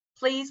minute,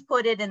 please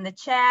put it in the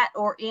chat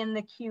or in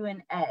the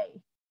Q&A.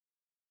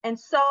 And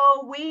so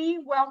we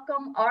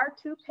welcome our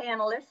 2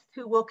 panelists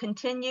who will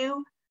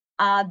continue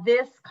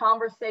this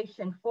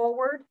conversation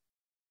forward.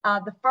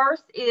 The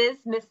first is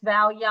Miss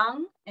Val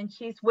Young, and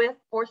she's with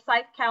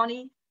Forsyth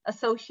County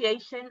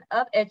Association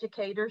of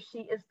Educators. She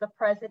is the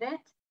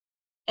president.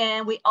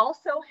 And we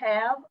also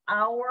have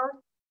our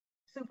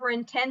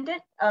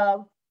superintendent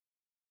of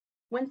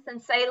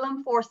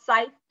Winston-Salem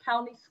Forsyth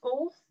County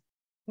Schools,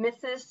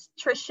 Mrs.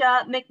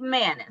 Tricia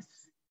McManus.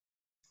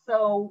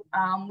 So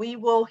we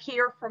will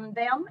hear from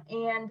them.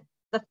 And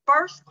the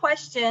first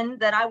question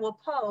that I will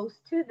pose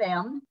to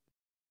them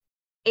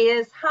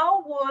is,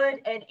 how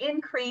would an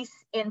increase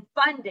in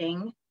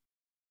funding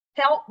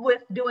help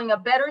with doing a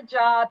better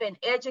job in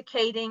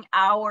educating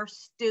our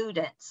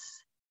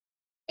students?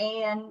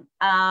 And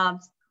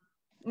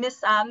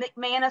Ms.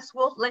 McManus,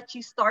 we'll let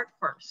you start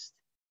first.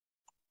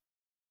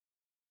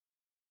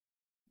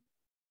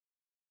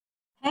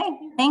 Hey,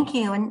 thank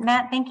you. And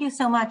Matt, thank you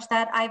so much.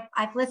 That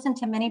I've listened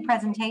to many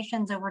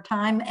presentations over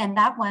time, and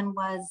that one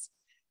was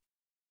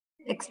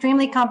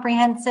extremely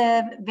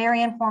comprehensive,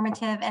 very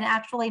informative, and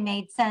actually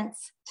made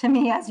sense to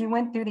me as you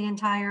went through the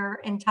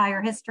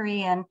entire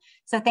history. And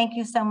so thank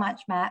you so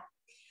much, Matt.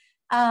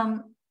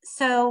 Oh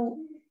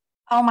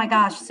my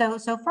gosh.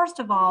 So first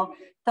of all,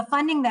 the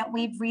funding that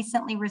we've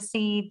recently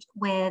received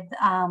with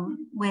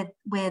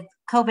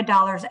COVID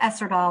dollars,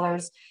 ESSER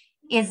dollars,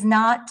 is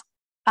not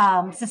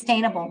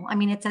sustainable. I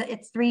mean,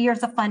 it's 3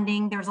 years of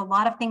funding. There's a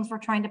lot of things we're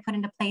trying to put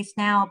into place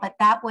now, but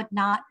that would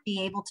not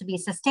be able to be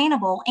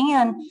sustainable.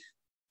 And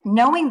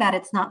knowing that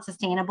it's not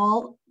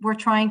sustainable, we're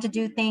trying to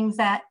do things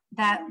that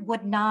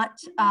would not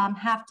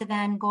have to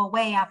then go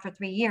away after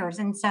 3 years.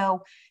 And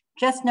so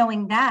just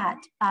knowing that,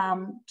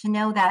 to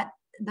know that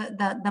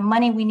the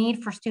money we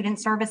need for student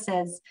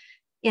services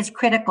is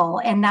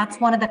critical. And that's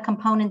one of the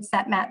components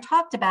that Matt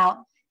talked about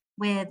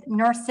with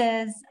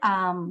nurses,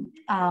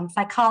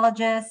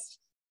 psychologists,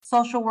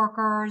 social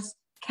workers,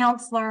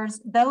 counselors.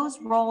 Those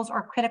roles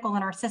are critical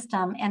in our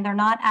system, and they're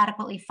not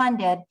adequately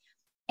funded.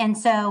 And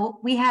so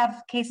we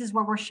have cases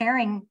where we're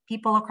sharing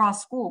people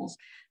across schools.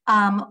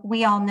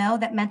 We all know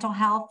that mental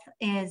health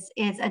is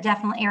a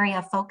definite area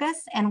of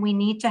focus, and we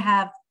need to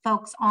have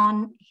folks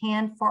on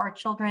hand for our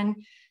children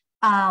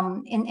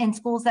in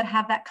schools that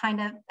have that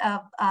kind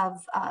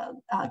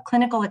of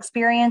clinical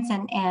experience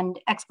and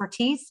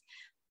expertise.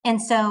 And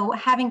so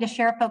having to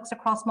share folks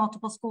across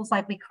multiple schools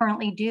like we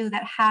currently do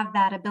that have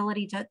that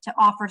ability to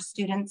offer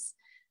students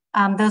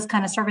those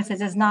kind of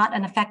services is not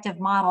an effective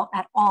model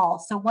at all.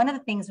 So one of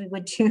the things we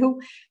would do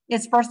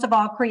is, first of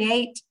all,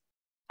 create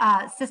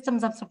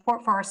systems of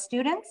support for our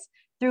students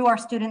through our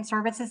student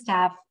services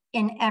staff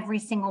in every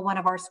single one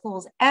of our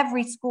schools.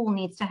 Every school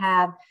needs to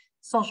have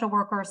social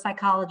workers,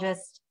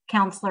 psychologists,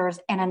 counselors,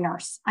 and a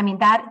nurse. I mean,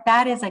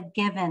 that is a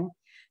given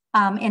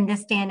in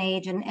this day and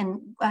age, and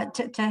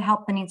to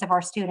help the needs of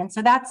our students.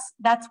 So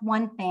that's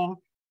one thing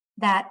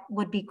that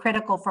would be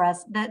critical for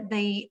us.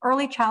 The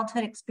early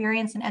childhood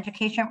experience and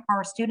education for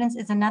our students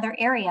is another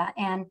area,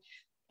 and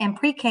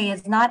pre-K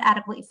is not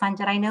adequately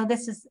funded. I know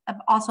this is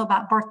also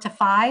about birth to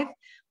 5,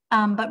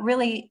 but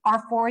really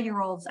our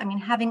 4-year-olds, I mean,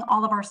 having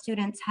all of our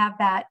students have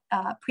that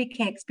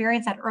pre-K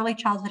experience, that early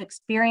childhood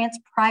experience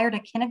prior to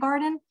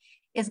kindergarten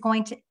is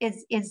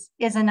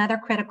another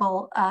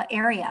critical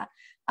area.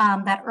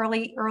 That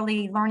early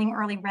learning,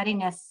 early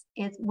readiness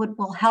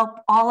will help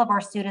all of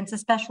our students,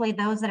 especially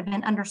those that have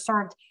been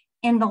underserved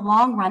in the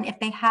long run. If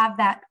they have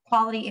that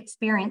quality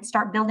experience,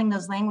 start building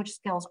those language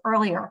skills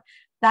earlier.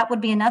 That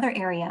would be another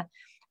area.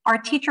 Our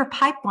teacher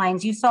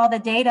pipelines, you saw the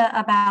data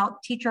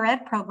about teacher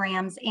ed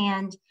programs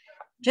and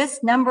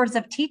just numbers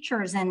of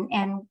teachers,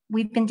 and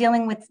we've been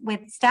dealing with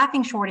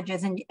staffing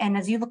shortages, and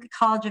as you look at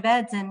College of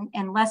Eds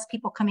and less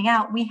people coming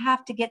out, we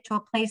have to get to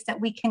a place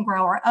that we can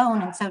grow our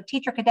own. And so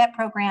teacher cadet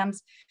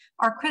programs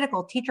are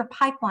critical. Teacher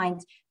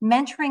pipelines,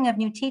 mentoring of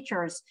new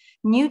teachers,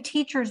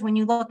 when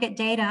you look at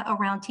data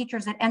around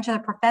teachers that enter the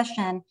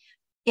profession,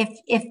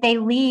 if they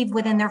leave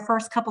within their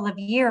first couple of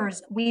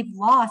years, we've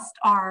lost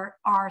our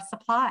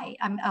supply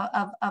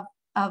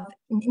of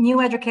new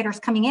educators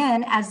coming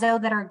in as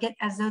those that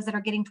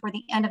are getting toward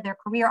the end of their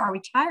career are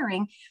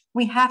retiring.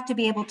 We have to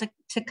be able to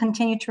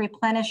continue to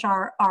replenish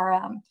our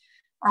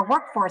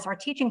workforce, our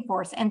teaching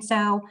force. And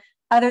so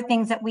other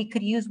things that we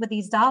could use with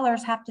these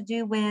dollars have to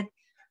do with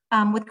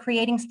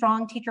creating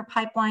strong teacher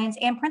pipelines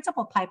and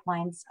principal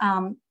pipelines.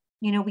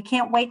 We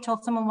can't wait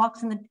till someone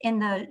walks in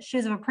the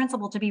shoes of a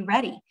principal to be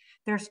ready.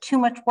 There's too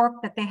much work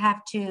that they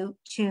have to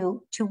be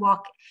able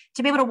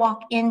to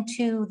walk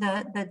into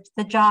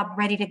the job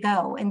ready to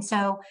go. And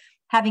so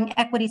having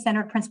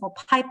equity-centered principal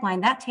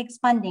pipeline, that takes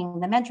funding.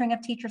 The mentoring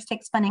of teachers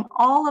takes funding.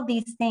 All of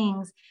these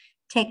things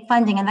take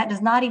funding, and that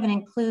does not even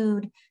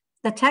include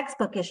the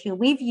textbook issue.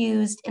 We've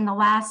used in the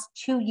last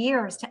 2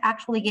 years to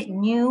actually get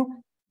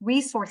new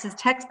resources,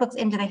 textbooks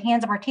into the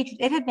hands of our teachers.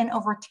 It had been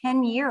over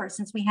 10 years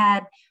since we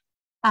had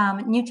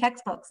new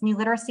textbooks, new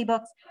literacy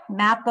books,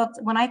 math books.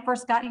 When I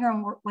first got here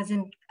and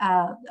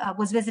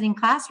was visiting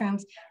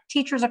classrooms,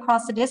 teachers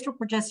across the district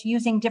were just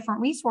using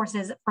different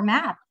resources for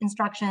math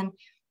instruction.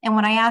 And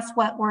when I asked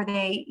what were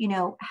they,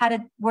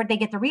 where'd they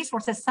get the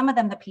resources, some of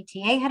them the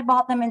PTA had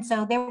bought them. And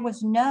so there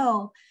was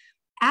no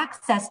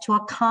access to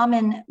a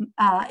common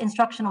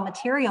instructional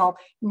material.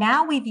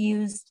 Now we've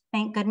used,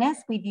 thank goodness,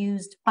 we've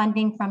used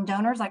funding from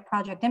donors like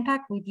Project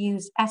Impact. We've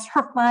used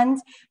ESSER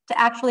funds to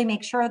actually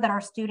make sure that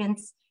our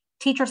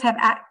teachers have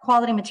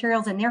quality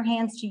materials in their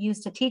hands to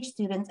use to teach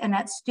students, and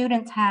that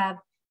students have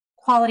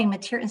quality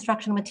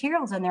instructional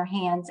materials in their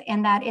hands,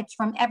 and that it's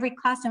from every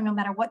classroom, no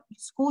matter what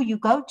school you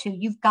go to,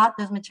 you've got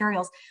those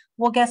materials.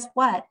 Well, guess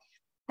what?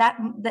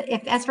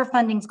 If ESSER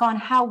funding's gone,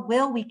 how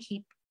will we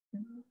keep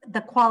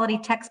the quality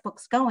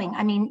textbooks going?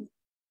 I mean,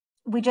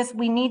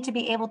 we need to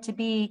be able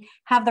to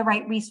have the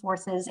right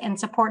resources and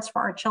supports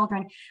for our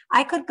children.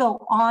 I could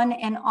go on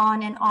and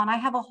on and on. I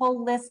have a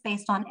whole list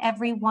based on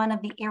every one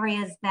of the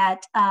areas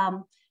that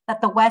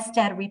the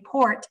WestEd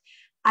report.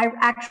 I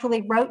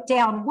actually wrote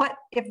down what,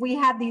 if we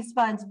had these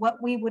funds,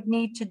 what we would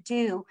need to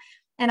do.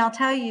 And I'll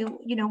tell you,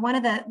 one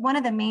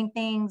of the main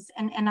things,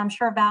 and I'm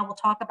sure Val will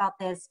talk about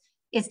this,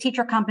 is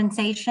teacher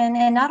compensation,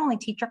 and not only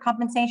teacher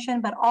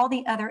compensation, but all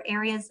the other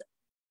areas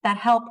that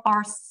help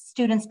our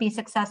students be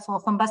successful,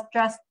 from bus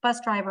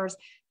drivers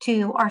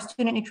to our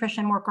student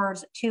nutrition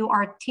workers, to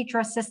our teacher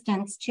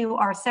assistants, to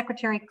our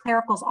secretary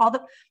clericals.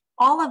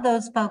 All of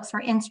those folks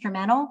are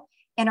instrumental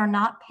and are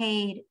not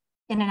paid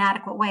in an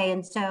adequate way.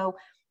 And so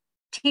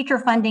teacher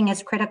funding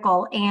is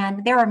critical.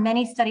 And there are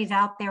many studies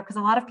out there, because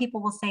a lot of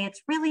people will say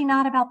it's really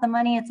not about the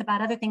money, it's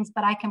about other things,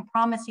 but I can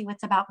promise you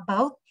it's about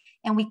both.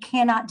 And we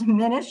cannot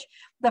diminish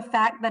the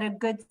fact that a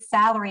good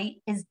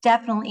salary is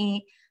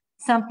definitely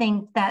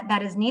something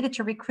that is needed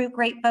to recruit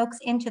great folks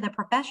into the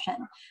profession.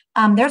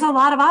 There's a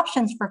lot of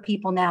options for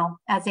people now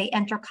as they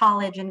enter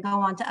college and go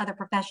on to other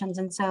professions.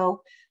 And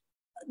so,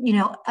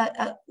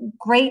 a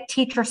great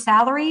teacher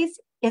salaries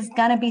is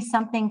going to be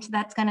something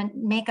that's going to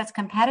make us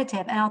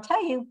competitive. And I'll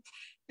tell you,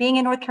 being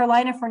in North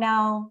Carolina for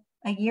now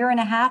a year and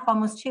a half,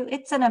 almost two,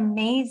 it's an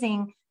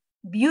amazing,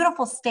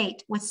 beautiful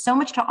state with so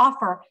much to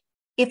offer.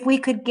 If we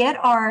could get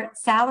our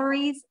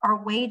salaries,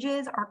 our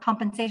wages, our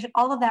compensation,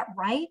 all of that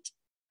right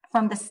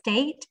from the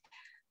state,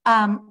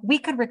 we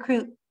could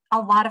recruit a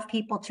lot of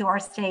people to our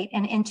state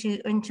and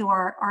into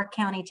our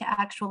county to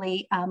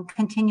actually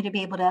continue to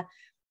be able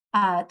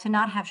to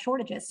not have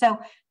shortages. So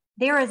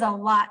there is a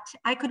lot.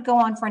 I could go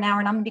on for an hour,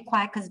 and I'm gonna be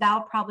quiet because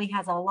Val probably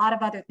has a lot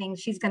of other things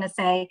she's gonna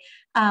say.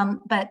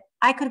 But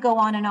I could go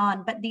on and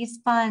on, but these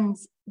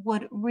funds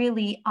would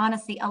really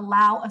honestly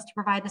allow us to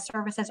provide the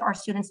services our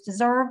students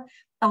deserve,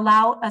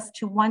 allow us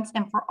to once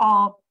and for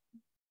all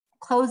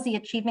close the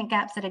achievement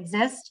gaps that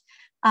exist.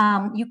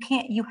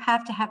 You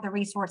have to have the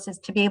resources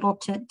to be able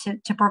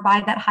to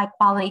provide that high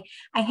quality.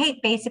 I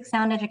hate basic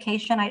sound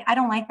education. I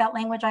don't like that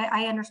language.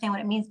 I understand what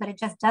it means, but it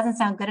just doesn't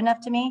sound good enough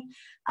to me.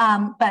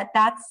 But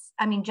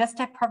just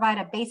to provide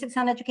a basic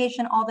sound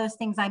education, all those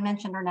things I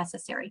mentioned are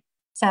necessary.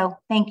 So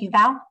thank you,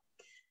 Val.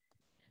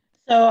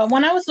 So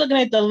when I was looking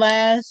at the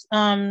last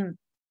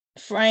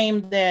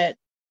frame that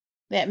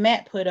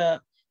Matt put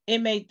up, it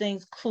made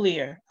things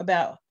clear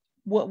about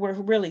what we're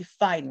really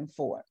fighting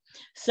for.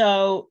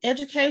 So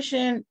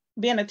education,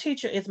 being a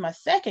teacher, is my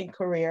second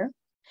career.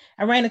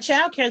 I ran a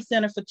child care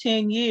center for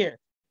 10 years.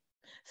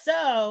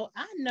 So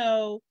I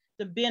know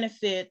the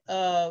benefit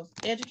of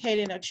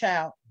educating a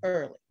child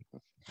early.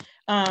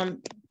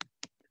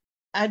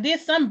 I did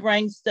some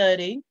brain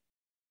study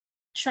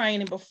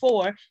training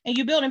before, and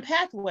you're building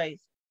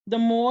pathways. The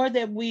more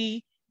that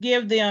we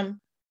give them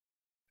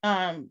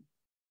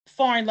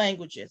foreign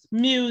languages,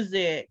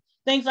 music,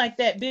 things like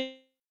that.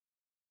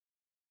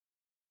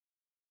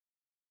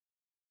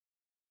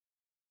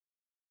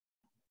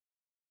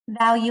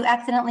 Val, you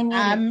accidentally muted.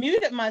 I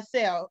muted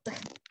myself.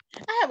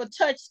 I have a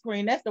touch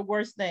screen. That's the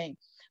worst thing.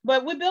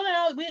 But we're building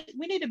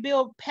we need to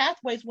build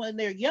pathways when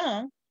they're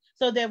young,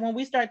 so that when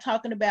we start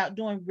talking about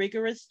doing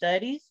rigorous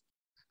studies,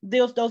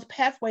 those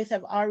pathways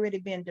have already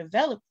been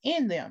developed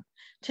in them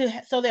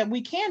so that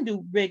we can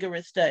do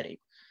rigorous study.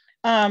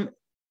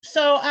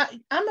 So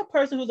I'm a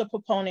person who's a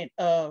proponent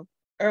of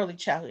early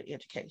childhood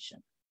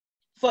education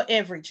for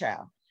every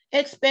child,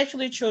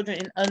 especially children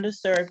in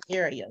underserved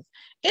areas.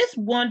 It's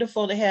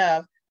wonderful to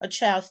have a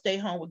child stay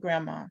home with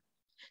grandma.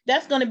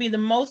 That's going to be the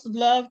most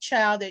loved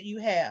child that you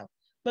have.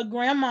 But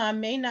grandma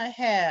may not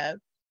have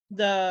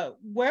the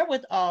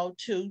wherewithal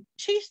to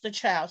teach the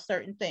child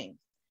certain things.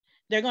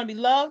 They're going to be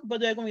loved, but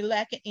they're going to be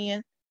lacking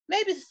in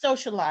maybe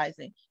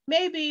socializing,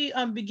 maybe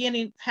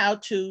beginning how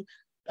to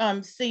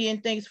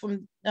seeing things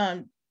from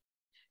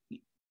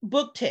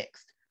book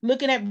text,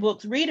 looking at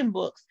books, reading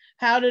books.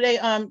 How do they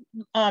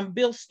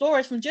build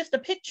stories from just a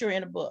picture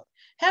in a book?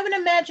 Have an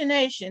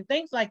imagination,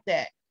 things like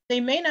that. They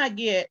may not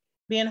get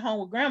being home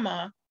with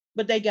grandma,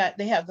 but they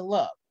have the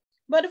love.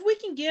 But if we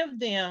can give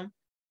them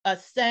a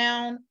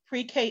sound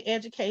pre-K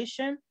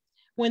education,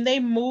 when they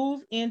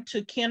move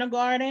into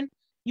kindergarten,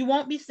 you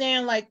won't be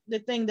saying like the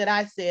thing that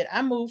I said.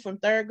 I moved from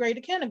 3rd grade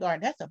to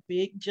kindergarten. That's a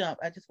big jump.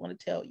 I just want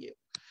to tell you.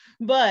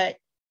 But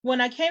when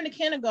I came to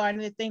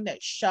kindergarten, the thing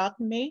that shocked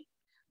me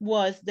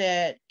was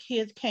that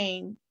kids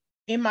came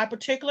in my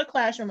particular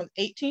classroom of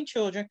 18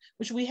 children,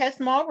 which we had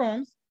small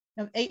rooms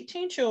of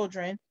 18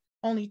 children,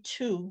 only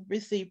 2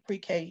 received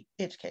pre-K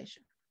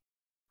education.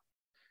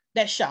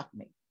 That shocked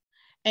me.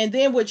 And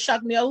then what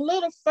shocked me a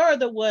little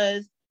further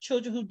was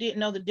children who didn't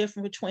know the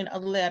difference between a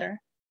letter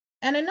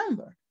and a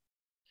number.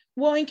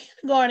 Well, in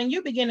kindergarten,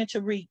 you're beginning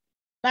to read.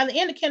 By the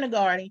end of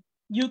kindergarten,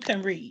 you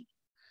can read.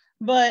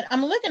 But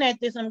I'm looking at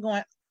this,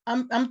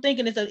 I'm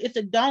thinking it's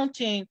a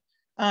daunting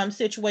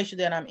situation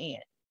that I'm in.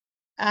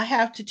 I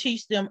have to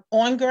teach them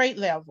on grade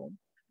level,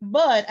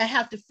 but I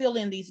have to fill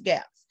in these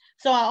gaps.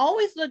 So I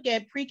always look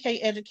at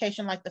pre-K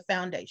education like the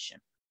foundation.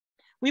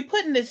 We're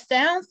putting this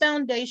sound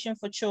foundation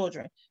for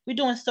children. We're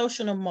doing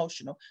social and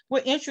emotional. We're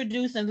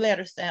introducing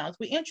letter sounds.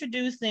 We're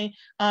introducing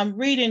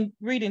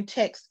reading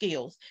text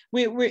skills.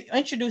 We're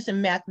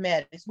introducing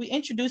mathematics. We're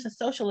introducing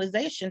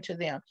socialization to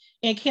them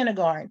in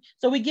kindergarten.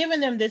 So we're giving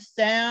them this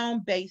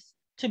sound base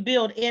to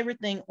build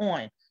everything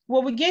on.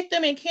 Well, we get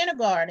them in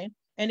kindergarten,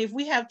 and if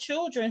we have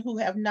children who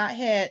have not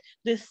had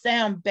this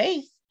sound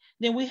base,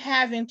 then we're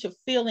having to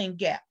fill in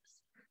gaps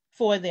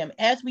for them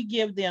as we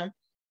give them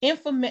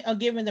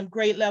giving them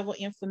grade level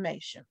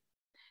information.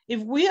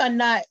 If we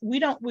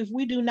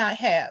do not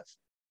have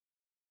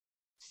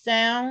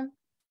sound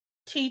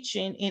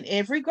teaching in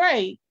every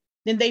grade,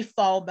 then they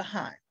fall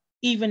behind,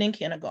 even in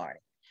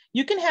kindergarten.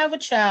 You can have a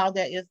child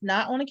that is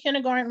not on a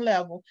kindergarten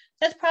level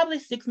that's probably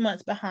 6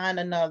 months behind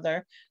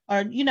another,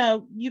 or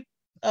even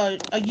a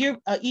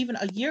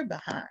year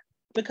behind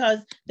because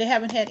they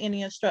haven't had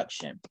any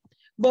instruction.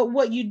 But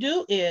what you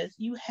do is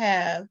you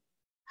have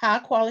high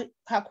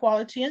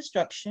quality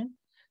instruction,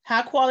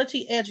 high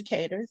quality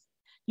educators.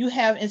 You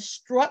have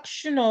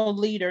instructional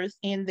leaders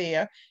in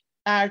there.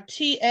 Our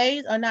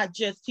TAs are not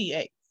just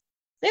TAs.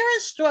 They're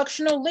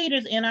instructional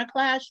leaders in our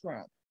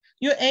classroom.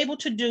 You're able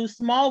to do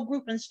small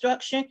group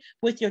instruction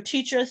with your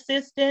teacher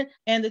assistant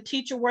and the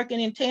teacher working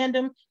in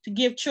tandem to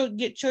get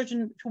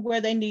children to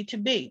where they need to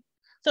be.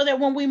 So that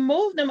when we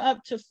move them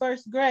up to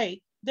first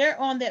grade, they're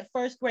on that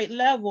first grade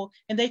level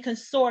and they can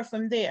soar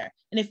from there.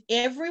 And if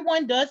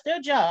everyone does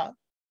their job,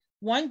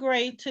 one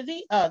grade to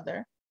the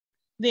other,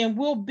 then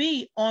we'll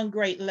be on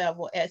grade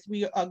level as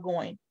we are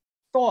going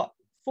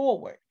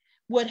forward.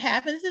 What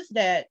happens is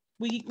that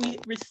we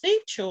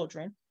receive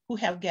children who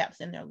have gaps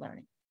in their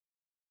learning.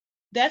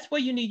 That's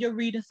where you need your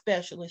reading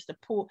specialist to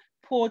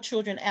pull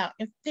children out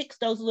and fix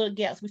those little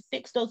gaps. We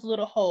fix those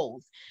little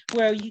holes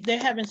where they're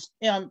having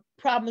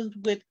problems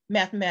with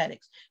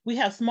mathematics. We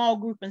have small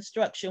group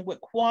instruction with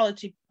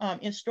quality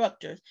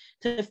instructors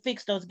to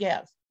fix those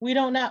gaps. We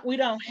don't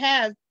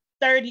have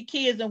 30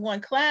 kids in one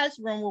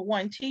classroom with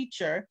one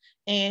teacher,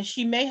 and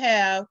she may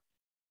have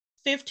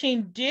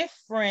 15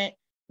 different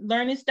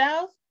learning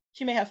styles.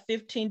 She may have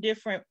 15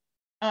 different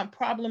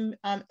problem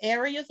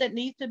areas that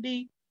need to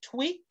be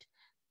tweaked.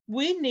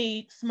 We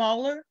need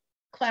smaller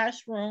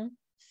classroom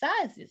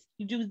sizes.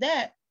 You do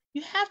that,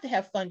 you have to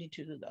have funding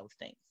to do those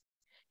things.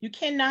 You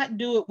cannot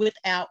do it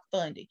without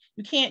funding.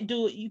 You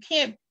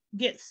can't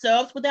get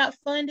subs without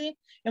funding.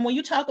 And when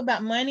you talk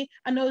about money,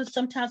 I know that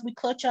sometimes we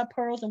clutch our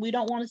pearls and we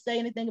don't want to say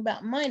anything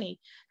about money.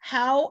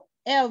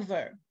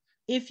 However,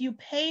 if you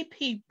pay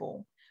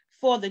people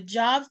for the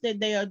jobs that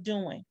they are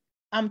doing,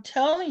 I'm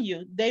telling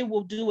you, they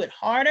will do it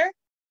harder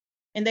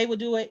and they will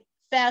do it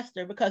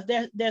faster because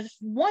there's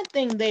one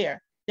thing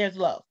there. There's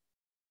love.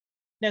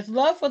 There's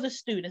love for the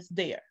students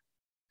there.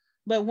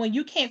 But when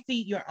you can't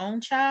feed your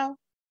own child,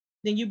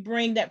 then you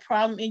bring that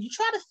problem and you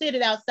try to sit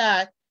it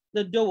outside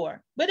the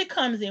door, but it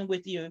comes in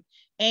with you.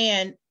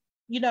 And,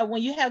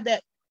 when you have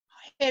that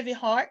heavy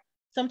heart,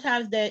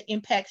 sometimes that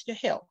impacts your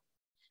health.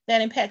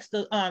 That impacts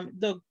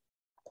the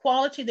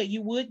quality that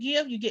you would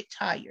give. You get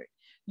tired.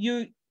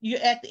 You're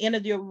at the end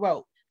of your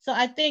rope. So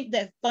I think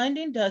that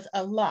funding does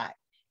a lot.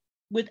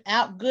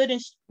 Without good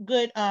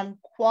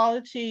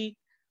quality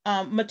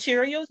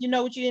materials, you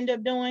know what you end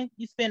up doing?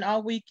 You spend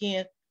all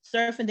weekend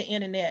surfing the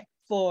internet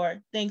for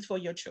things for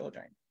your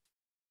children.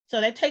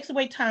 So that takes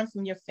away time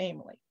from your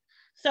family.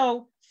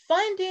 So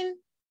funding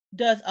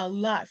does a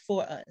lot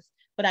for us.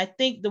 But I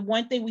think the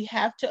one thing we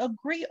have to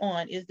agree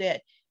on is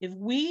that if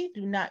we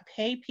do not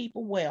pay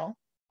people well,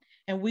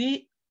 and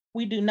we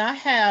do not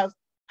have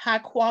high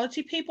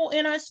quality people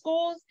in our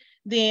schools,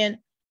 then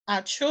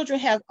our children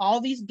have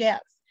all these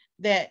gaps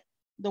that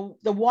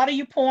the water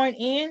you're pouring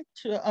in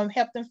to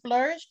help them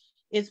flourish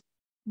is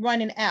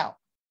running out.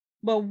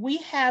 But we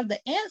have the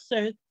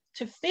answer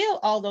to fill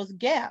all those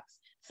gaps.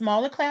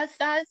 Smaller class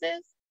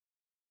sizes,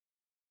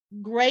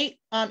 great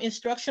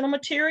instructional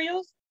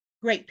materials,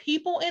 great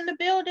people in the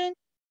building,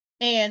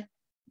 and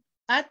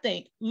I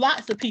think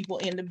lots of people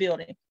in the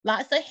building,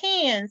 lots of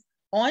hands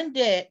on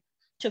deck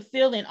to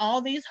fill in all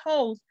these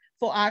holes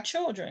for our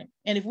children.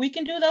 And if we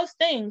can do those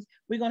things,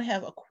 we're going to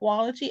have a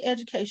quality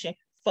education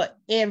for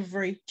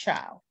every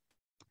child.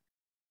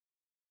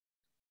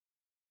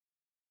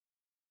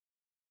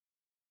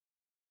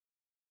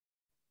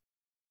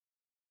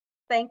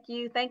 Thank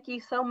you. Thank you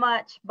so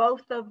much,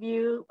 both of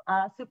you,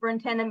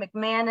 Superintendent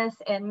McManus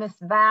and Ms.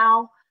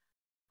 Val.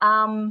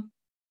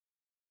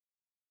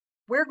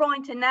 We're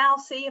going to now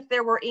see if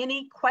there were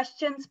any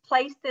questions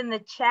placed in the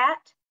chat.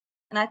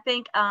 And I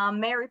think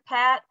Mary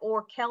Pat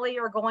or Kelly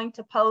are going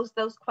to pose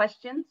those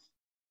questions.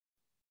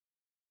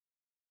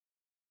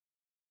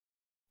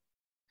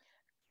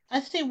 I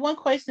see one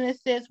question that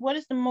says, what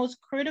is the most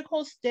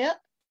critical step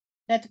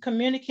that the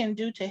community can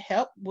do to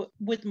help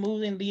with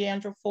moving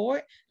Leandro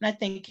forward? And I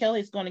think Kelly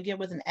is going to give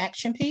us an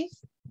action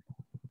piece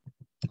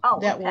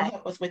that will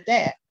help us with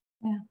that.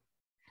 Yeah.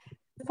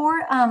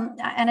 Before,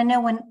 and I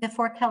know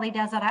before Kelly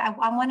does that,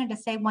 I wanted to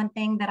say one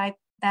thing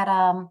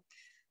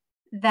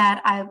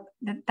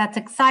that's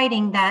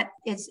exciting, that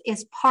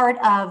is part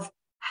of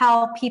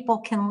how people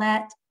can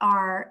let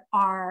our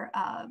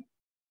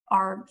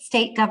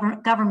state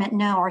government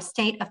know, our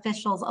state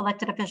officials,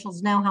 elected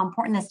officials know how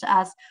important this to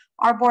us.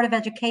 Our Board of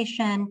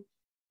Education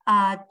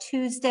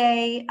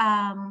Tuesday,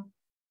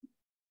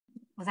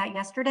 was that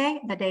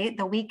yesterday?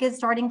 The week is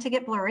starting to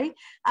get blurry.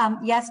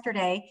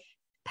 Yesterday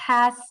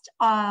passed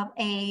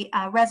a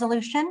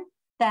resolution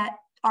that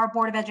our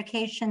Board of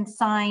Education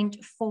signed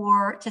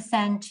to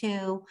send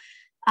to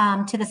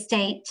the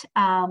state.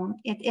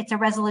 It's a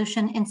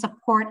resolution in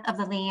support of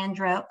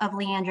Leandro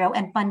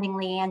and funding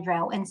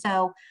Leandro. And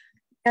so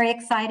very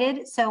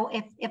excited. So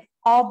if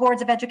all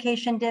boards of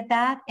education did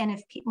that, and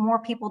if more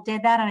people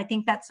did that, and I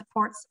think that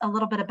supports a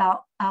little bit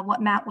about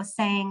what Matt was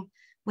saying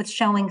with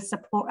showing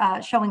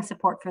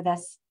support for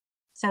this.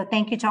 So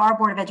thank you to our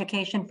Board of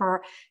Education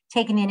for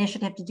taking the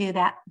initiative to do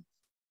that.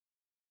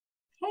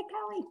 Hey,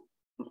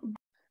 Kelly.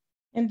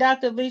 And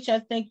Dr. Leach, I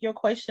think your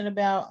question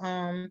about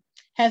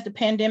has the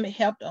pandemic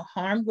helped or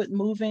harmed with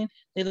moving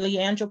the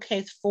Leandro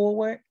case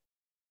forward,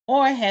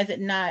 or has it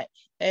not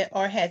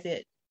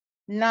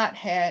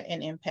had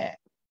an impact?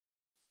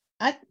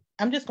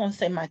 I'm just going to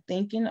say my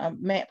thinking.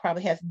 Matt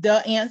probably has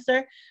the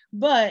answer,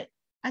 but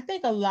I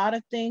think a lot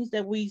of things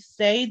that we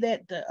say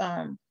that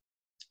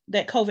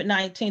that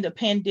COVID-19, the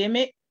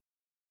pandemic,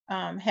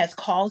 has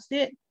caused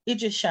it. It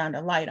just shined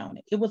a light on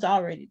it. It was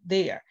already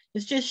there.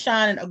 It's just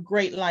shining a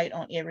great light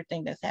on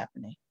everything that's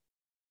happening.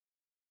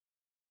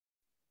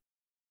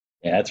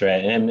 Yeah, that's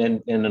right.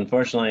 And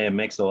unfortunately, it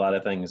makes a lot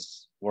of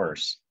things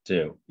worse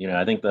too.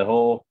 I think the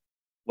whole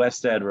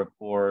Wested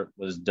report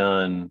was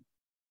done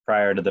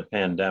prior to the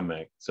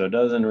pandemic, so it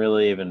doesn't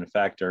really even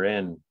factor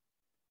in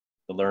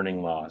the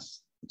learning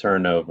loss,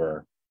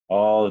 turnover,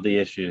 all of the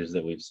issues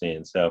that we've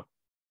seen. So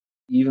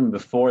even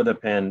before the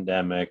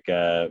pandemic,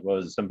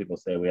 some people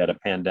say we had a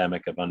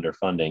pandemic of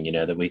underfunding,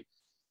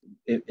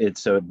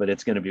 but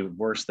it's going to be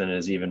worse than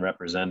is even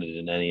represented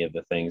in any of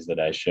the things that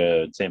I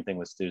showed. Same thing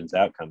with students'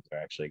 outcomes are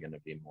actually going to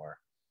be more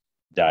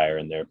dire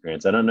in their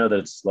appearance. I don't know that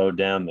it's slowed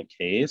down the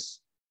case,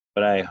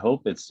 but I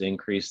hope it's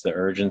increased the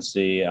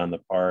urgency on the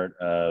part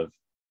of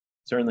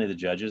certainly the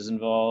judges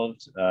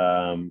involved,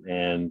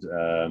 and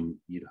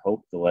you'd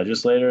hope the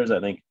legislators.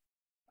 I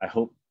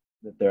hope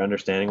that they're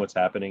understanding what's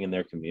happening in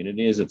their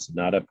communities. It's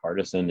not a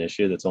partisan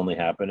issue that's only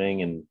happening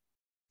in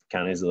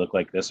counties that look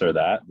like this or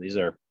that. These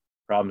are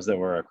problems that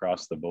were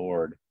across the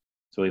board.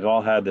 So we've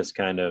all had this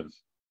kind of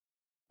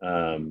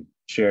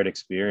shared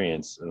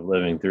experience of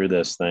living through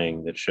this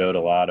thing that showed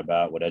a lot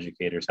about what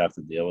educators have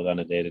to deal with on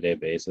a day-to-day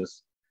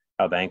basis,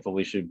 how thankful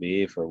we should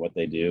be for what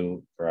they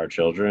do for our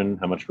children,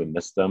 how much we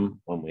missed them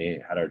when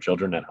we had our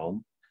children at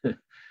home.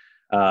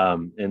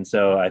 And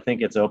so I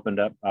think it's opened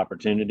up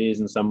opportunities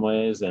in some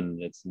ways,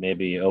 and it's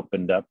maybe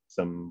opened up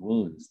some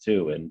wounds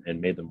too,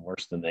 and made them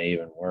worse than they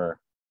even were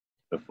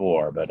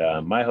before.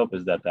 But my hope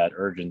is that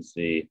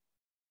urgency,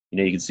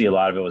 you can see a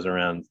lot of it was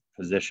around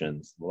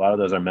physicians. A lot of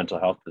those are mental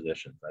health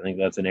physicians. I think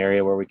that's an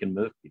area where we can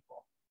move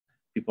people.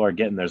 People are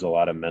getting, there's a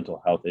lot of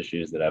mental health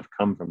issues that have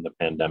come from the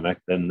pandemic,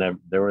 and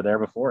they were there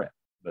before it,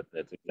 but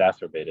it's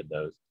exacerbated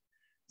those.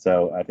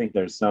 So I think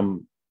there's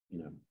some,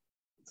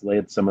 it's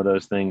laid some of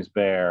those things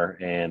bare,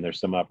 and there's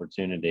some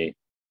opportunity.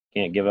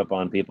 Can't give up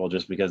on people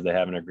just because they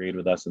haven't agreed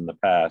with us in the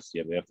past.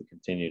 Yet we have to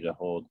continue to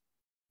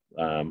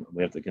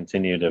we have to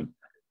continue to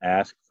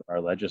ask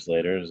our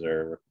legislators,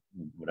 or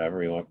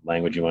whatever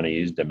language you want to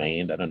use,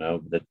 demand, I don't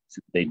know, that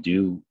they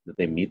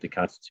meet the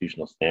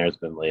constitutional standards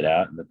been laid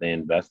out, and that they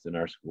invest in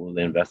our schools,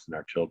 they invest in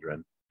our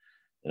children.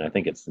 And I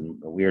think it's in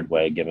a weird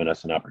way given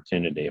us an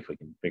opportunity if we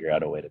can figure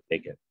out a way to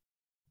take it.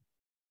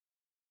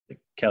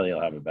 Kelly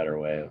will have a better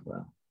way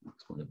of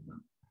explaining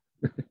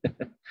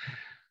that.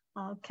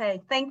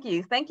 Okay, thank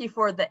you. Thank you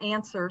for the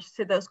answers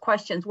to those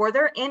questions. Were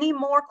there any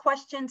more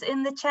questions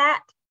in the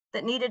chat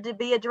that needed to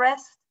be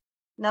addressed?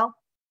 No?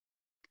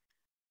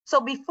 So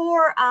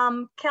before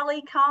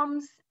Kelly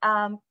comes,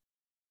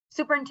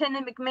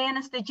 Superintendent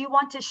McManus, did you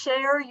want to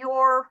share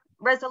your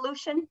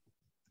resolution?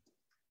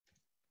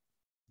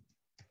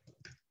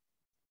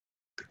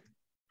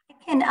 I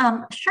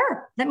can,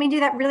 sure. Let me do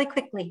that really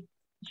quickly.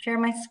 Share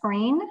my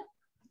screen.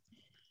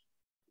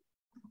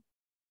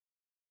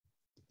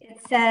 It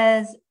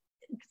says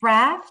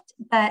draft,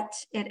 but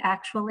it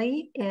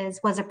actually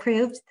was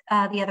approved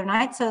the other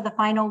night. So the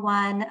final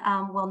one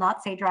will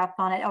not say draft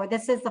on it. Or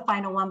this is the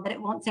final one, but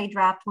it won't say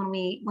draft when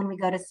we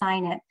go to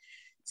sign it.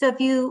 So if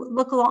you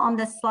look on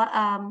this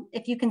slide,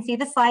 if you can see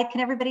the slide,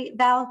 can everybody,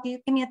 Val, do you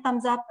give me a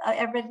thumbs up?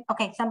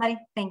 Okay, somebody,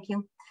 thank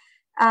you.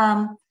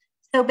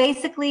 So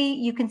basically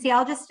you can see,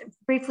 I'll just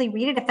briefly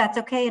read it if that's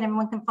okay, and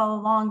everyone can follow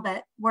along.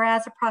 But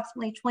whereas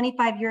approximately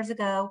 25 years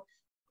ago,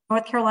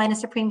 North Carolina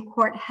Supreme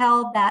Court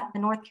held that the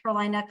North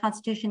Carolina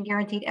Constitution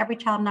guaranteed every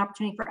child an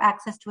opportunity for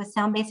access to a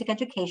sound basic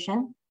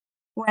education,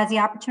 whereas the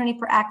opportunity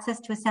for access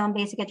to a sound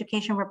basic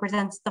education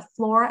represents the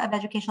floor of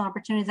educational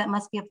opportunities that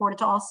must be afforded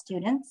to all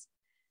students.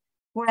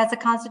 Whereas the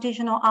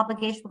constitutional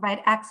obligation to provide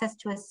access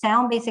to a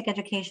sound basic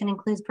education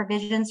includes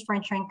provisions for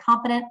ensuring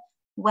competent,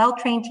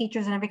 well-trained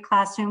teachers in every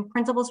classroom,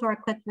 principals who are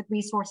equipped with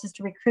resources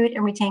to recruit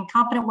and retain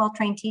competent,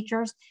 well-trained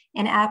teachers,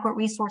 and adequate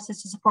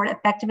resources to support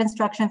effective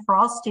instruction for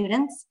all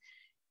students.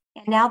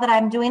 And now that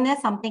I'm doing this,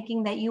 I'm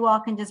thinking that you all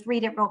can just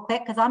read it real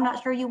quick, because I'm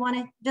not sure you want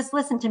to just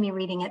listen to me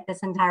reading it this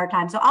entire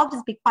time. So I'll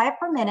just be quiet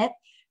for a minute,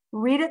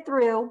 read it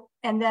through,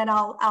 and then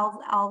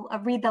I'll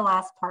read the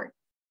last part.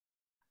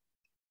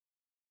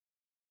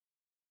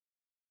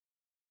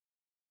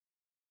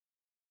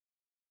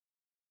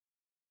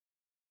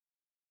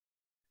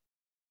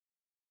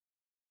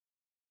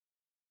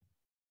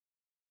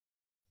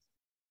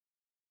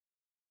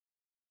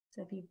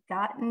 So if you've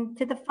gotten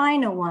to the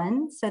final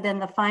one, so then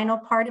the final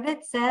part of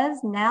it says,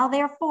 now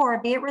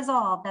therefore be it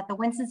resolved that the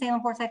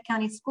Winston-Salem Forsyth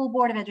County School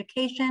Board of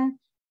Education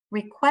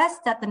requests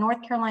that the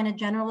North Carolina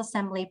General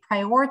Assembly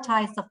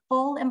prioritize the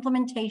full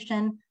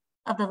implementation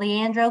of the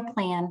Leandro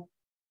Plan,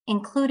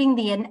 including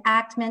the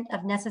enactment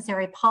of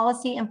necessary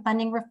policy and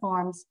funding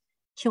reforms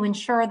to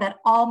ensure that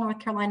all North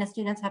Carolina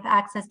students have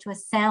access to a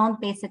sound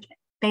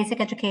basic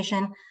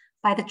education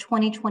by the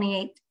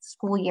 2028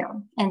 school year.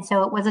 And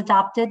so it was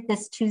adopted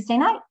this Tuesday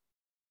night.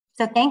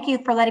 So thank you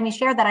for letting me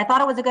share that. I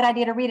thought it was a good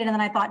idea to read it, and then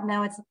I thought,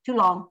 no, it's too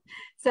long.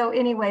 So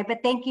anyway,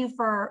 but thank you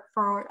for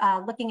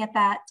looking at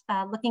that,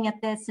 looking at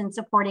this and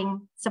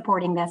supporting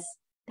this.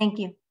 Thank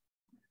you.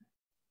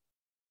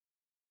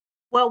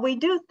 Well, we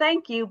do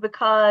thank you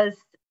because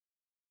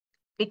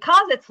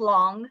it's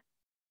long,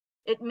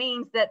 it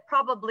means that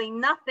probably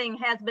nothing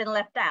has been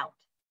left out.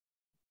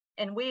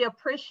 And we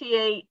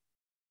appreciate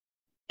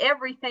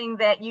everything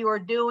that you are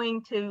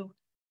doing to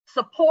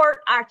support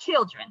our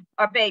children,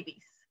 our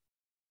babies.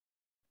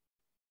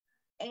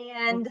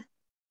 And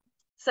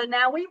so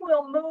now we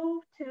will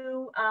move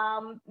to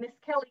Ms.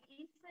 Kelly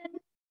Easton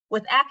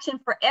with Action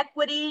for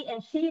Equity,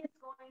 and she is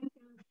going to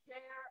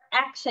share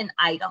action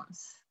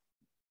items.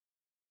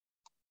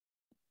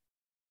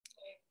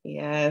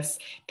 Yes,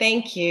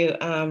 thank you,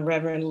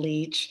 Reverend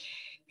Leach.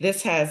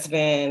 This has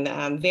been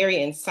very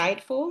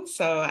insightful.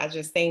 So I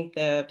just thank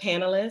the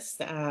panelists,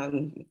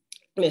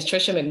 Ms.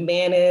 Tricia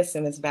McManus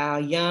and Ms.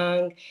 Val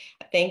Young.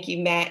 Thank you,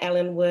 Matt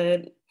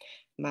Ellenwood,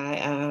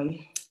 my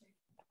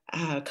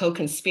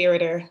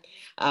co-conspirator,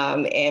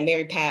 and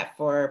Mary Pat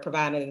for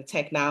providing the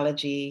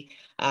technology,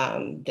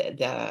 helping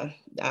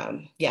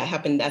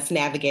us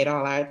navigate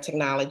all our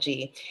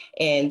technology.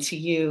 And to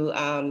you,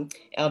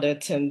 Elder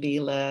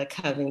Tambila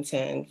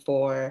Covington,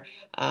 for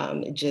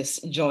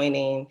just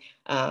joining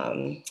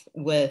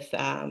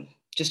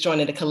just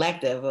joining the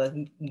collective of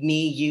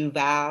me, you,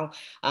 Val.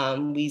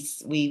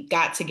 We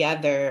got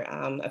together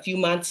a few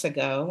months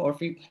ago,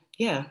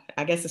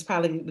 I guess it's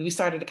probably, we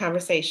started a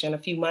conversation a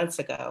few months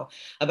ago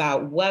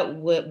about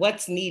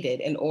what's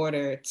needed in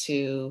order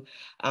to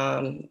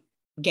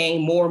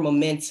gain more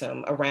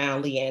momentum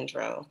around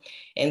Leandro.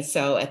 And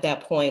so at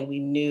that point, we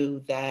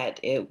knew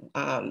that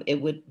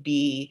it would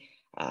be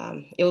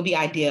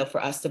ideal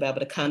for us to be able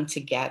to come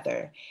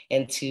together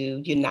and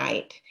to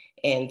unite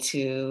and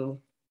to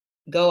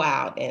go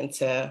out and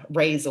to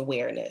raise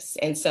awareness.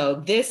 And so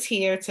this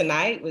here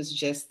tonight was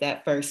just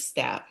that first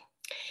step.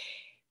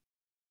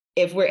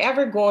 If we're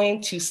ever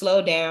going to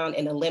slow down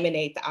and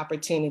eliminate the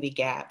opportunity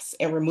gaps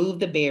and remove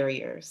the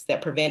barriers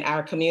that prevent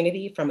our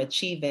community from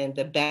achieving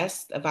the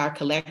best of our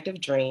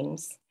collective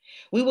dreams,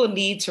 we will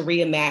need to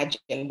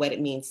reimagine what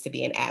it means to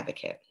be an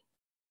advocate.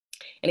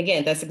 And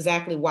again, that's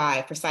exactly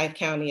why Forsyth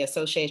County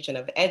Association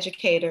of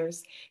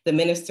Educators, the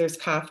Ministers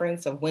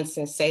Conference of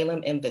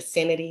Winston-Salem and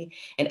Vicinity,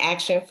 and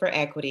Action for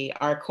Equity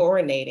are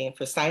coordinating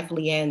Forsyth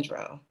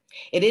Leandro.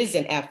 It is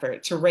an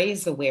effort to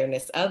raise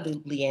awareness of the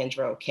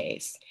Leandro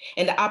case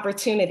and the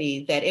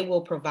opportunity that it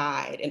will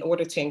provide in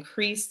order to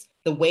increase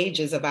the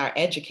wages of our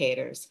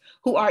educators,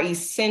 who are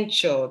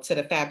essential to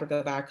the fabric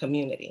of our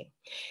community,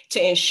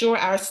 to ensure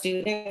our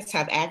students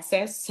have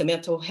access to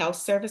mental health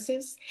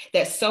services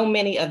that so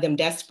many of them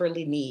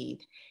desperately need,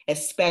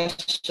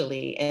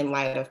 especially in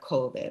light of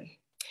COVID,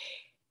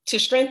 to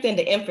strengthen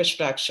the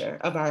infrastructure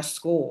of our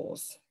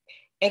schools,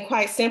 and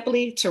quite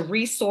simply, to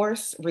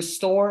resource,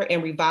 restore,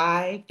 and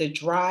revive the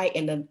dry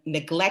and the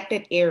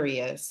neglected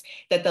areas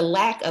that the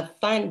lack of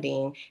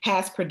funding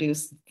has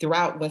produced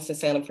throughout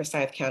Winston-Salem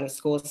Forsyth County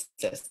school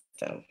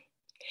system.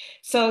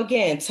 So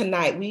again,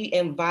 tonight we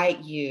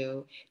invite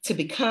you to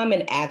become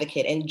an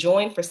advocate and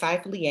join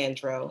Forsyth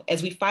Leandro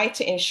as we fight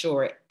to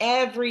ensure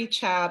every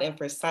child in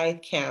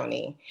Forsyth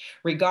County,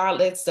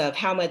 regardless of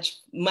how much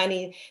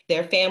money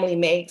their family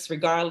makes,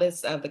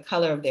 regardless of the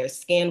color of their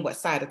skin, what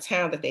side of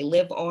town that they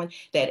live on,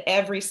 that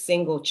every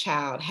single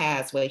child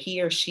has what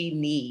he or she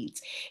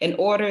needs in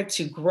order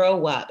to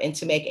grow up and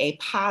to make a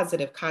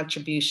positive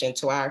contribution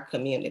to our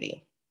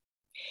community.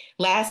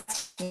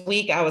 Last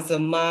week, I was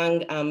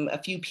among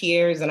a few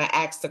peers and I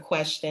asked the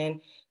question,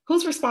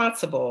 Who's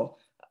responsible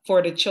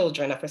for the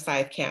children of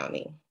Forsyth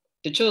County,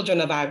 the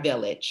children of our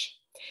village?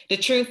 The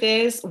truth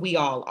is, we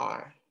all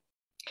are.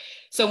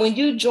 So when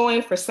you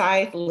join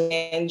Forsyth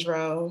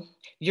Leandro,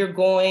 you're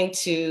going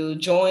to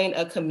join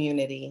a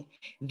community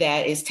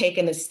that is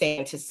taking a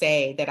stand to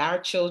say that our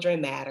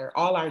children matter,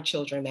 all our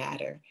children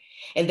matter,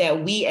 and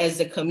that we as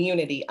a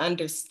community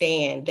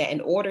understand that in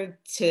order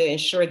to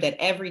ensure that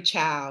every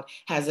child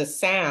has a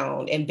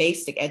sound and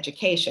basic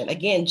education,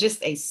 again,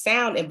 just a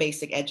sound and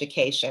basic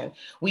education,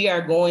 we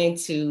are going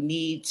to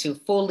need to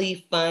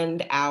fully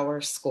fund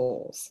our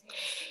schools.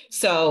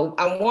 So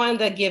I wanted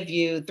to give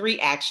you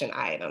 3 action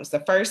items. The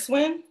first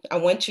one, I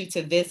want you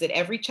to visit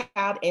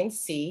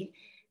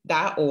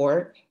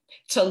everychildnc.org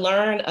to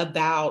learn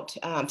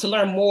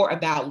more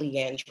about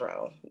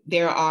Leandro.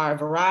 There are a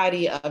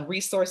variety of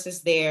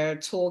resources there,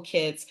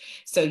 toolkits,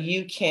 so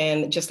you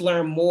can just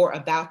learn more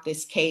about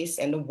this case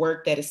and the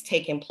work that is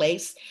taking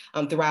place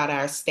throughout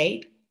our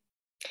state.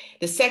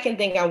 The second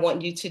thing I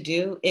want you to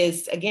do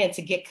is, again,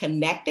 to get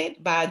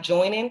connected by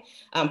joining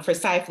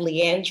Forsyth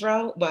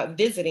Leandro, but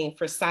visiting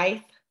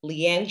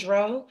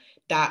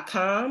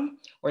forsythleandro.com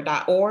or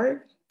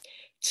 .org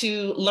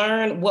to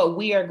learn what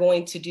we are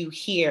going to do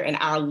here in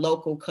our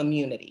local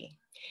community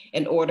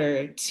in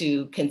order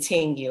to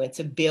continue and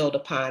to build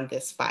upon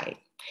this fight.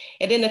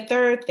 And then the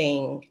third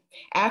thing,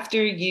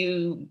 after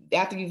you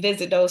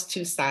visit those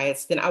 2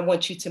 sites, then I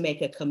want you to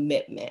make a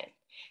commitment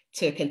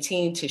to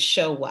continue to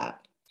show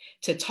up,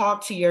 to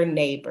talk to your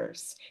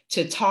neighbors,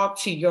 to talk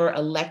to your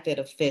elected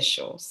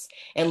officials,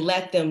 and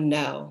let them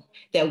know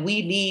that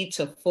we need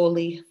to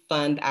fully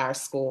fund our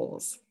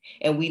schools,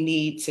 and we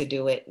need to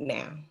do it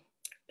now.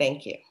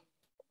 Thank you.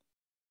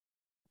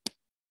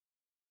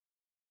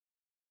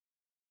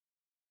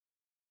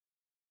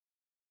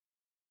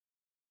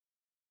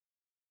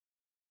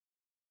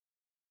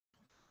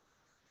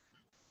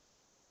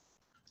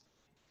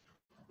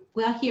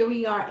 Well, here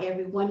we are,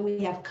 everyone. We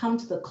have come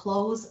to the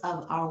close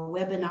of our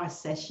webinar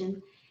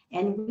session,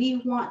 and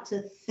we want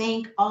to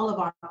thank all of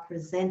our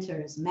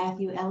presenters,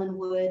 Matthew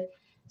Ellenwood,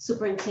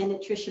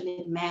 Superintendent Tricia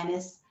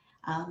McManus,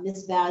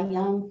 Ms. Val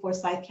Young,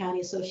 Forsyth County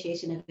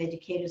Association of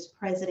Educators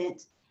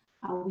President.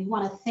 We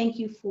want to thank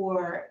you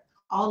for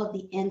all of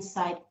the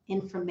insight,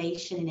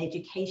 information, and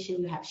education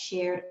you have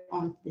shared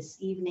on this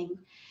evening.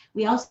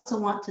 We also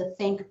want to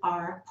thank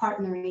our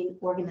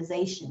partnering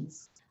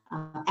organizations,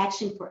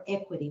 Action for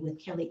Equity with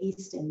Kelly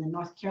Easton, the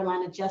North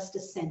Carolina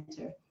Justice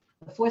Center,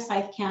 the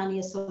Forsyth County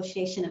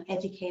Association of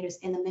Educators,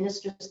 and the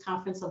Ministers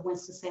Conference of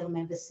Winston-Salem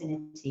and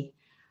vicinity,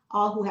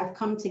 all who have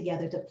come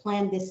together to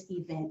plan this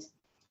event.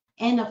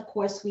 And of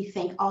course, we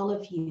thank all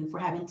of you for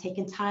having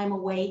taken time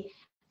away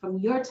from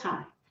your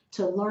time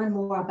to learn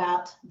more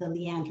about the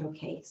Leandro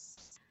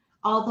case.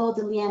 Although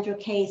the Leandro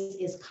case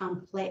is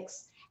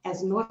complex,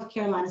 as North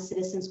Carolina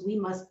citizens, we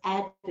must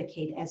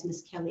advocate, as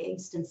Ms. Kelly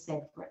Easton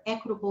said, for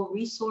equitable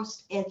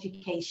resourced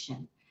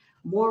education,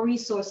 more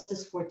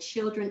resources for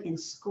children in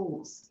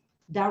schools,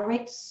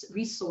 direct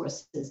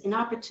resources and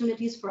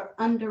opportunities for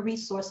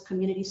under-resourced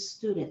community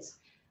students,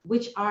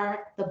 which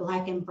are the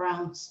Black and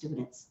Brown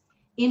students,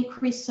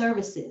 increased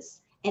services,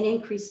 and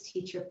increased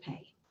teacher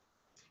pay.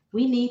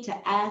 We need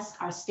to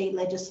ask our state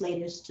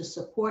legislators to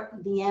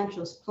support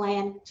Leandro's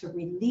plan to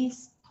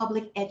release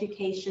public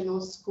educational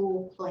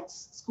school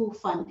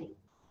funding.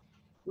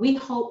 We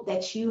hope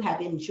that you have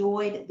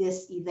enjoyed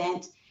this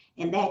event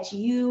and that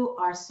you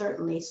are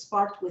certainly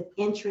sparked with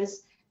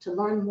interest to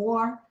learn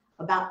more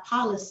about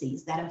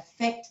policies that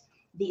affect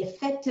the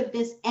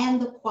effectiveness and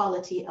the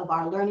quality of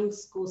our learning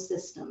school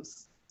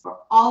systems for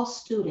all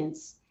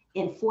students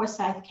in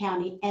Forsyth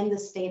County and the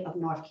state of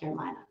North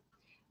Carolina.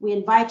 We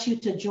invite you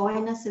to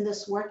join us in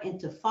this work and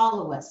to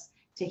follow us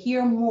to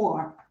hear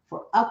more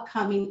for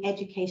upcoming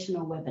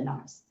educational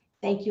webinars.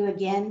 Thank you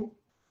again,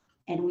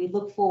 and we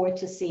look forward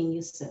to seeing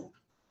you soon.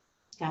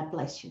 God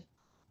bless you.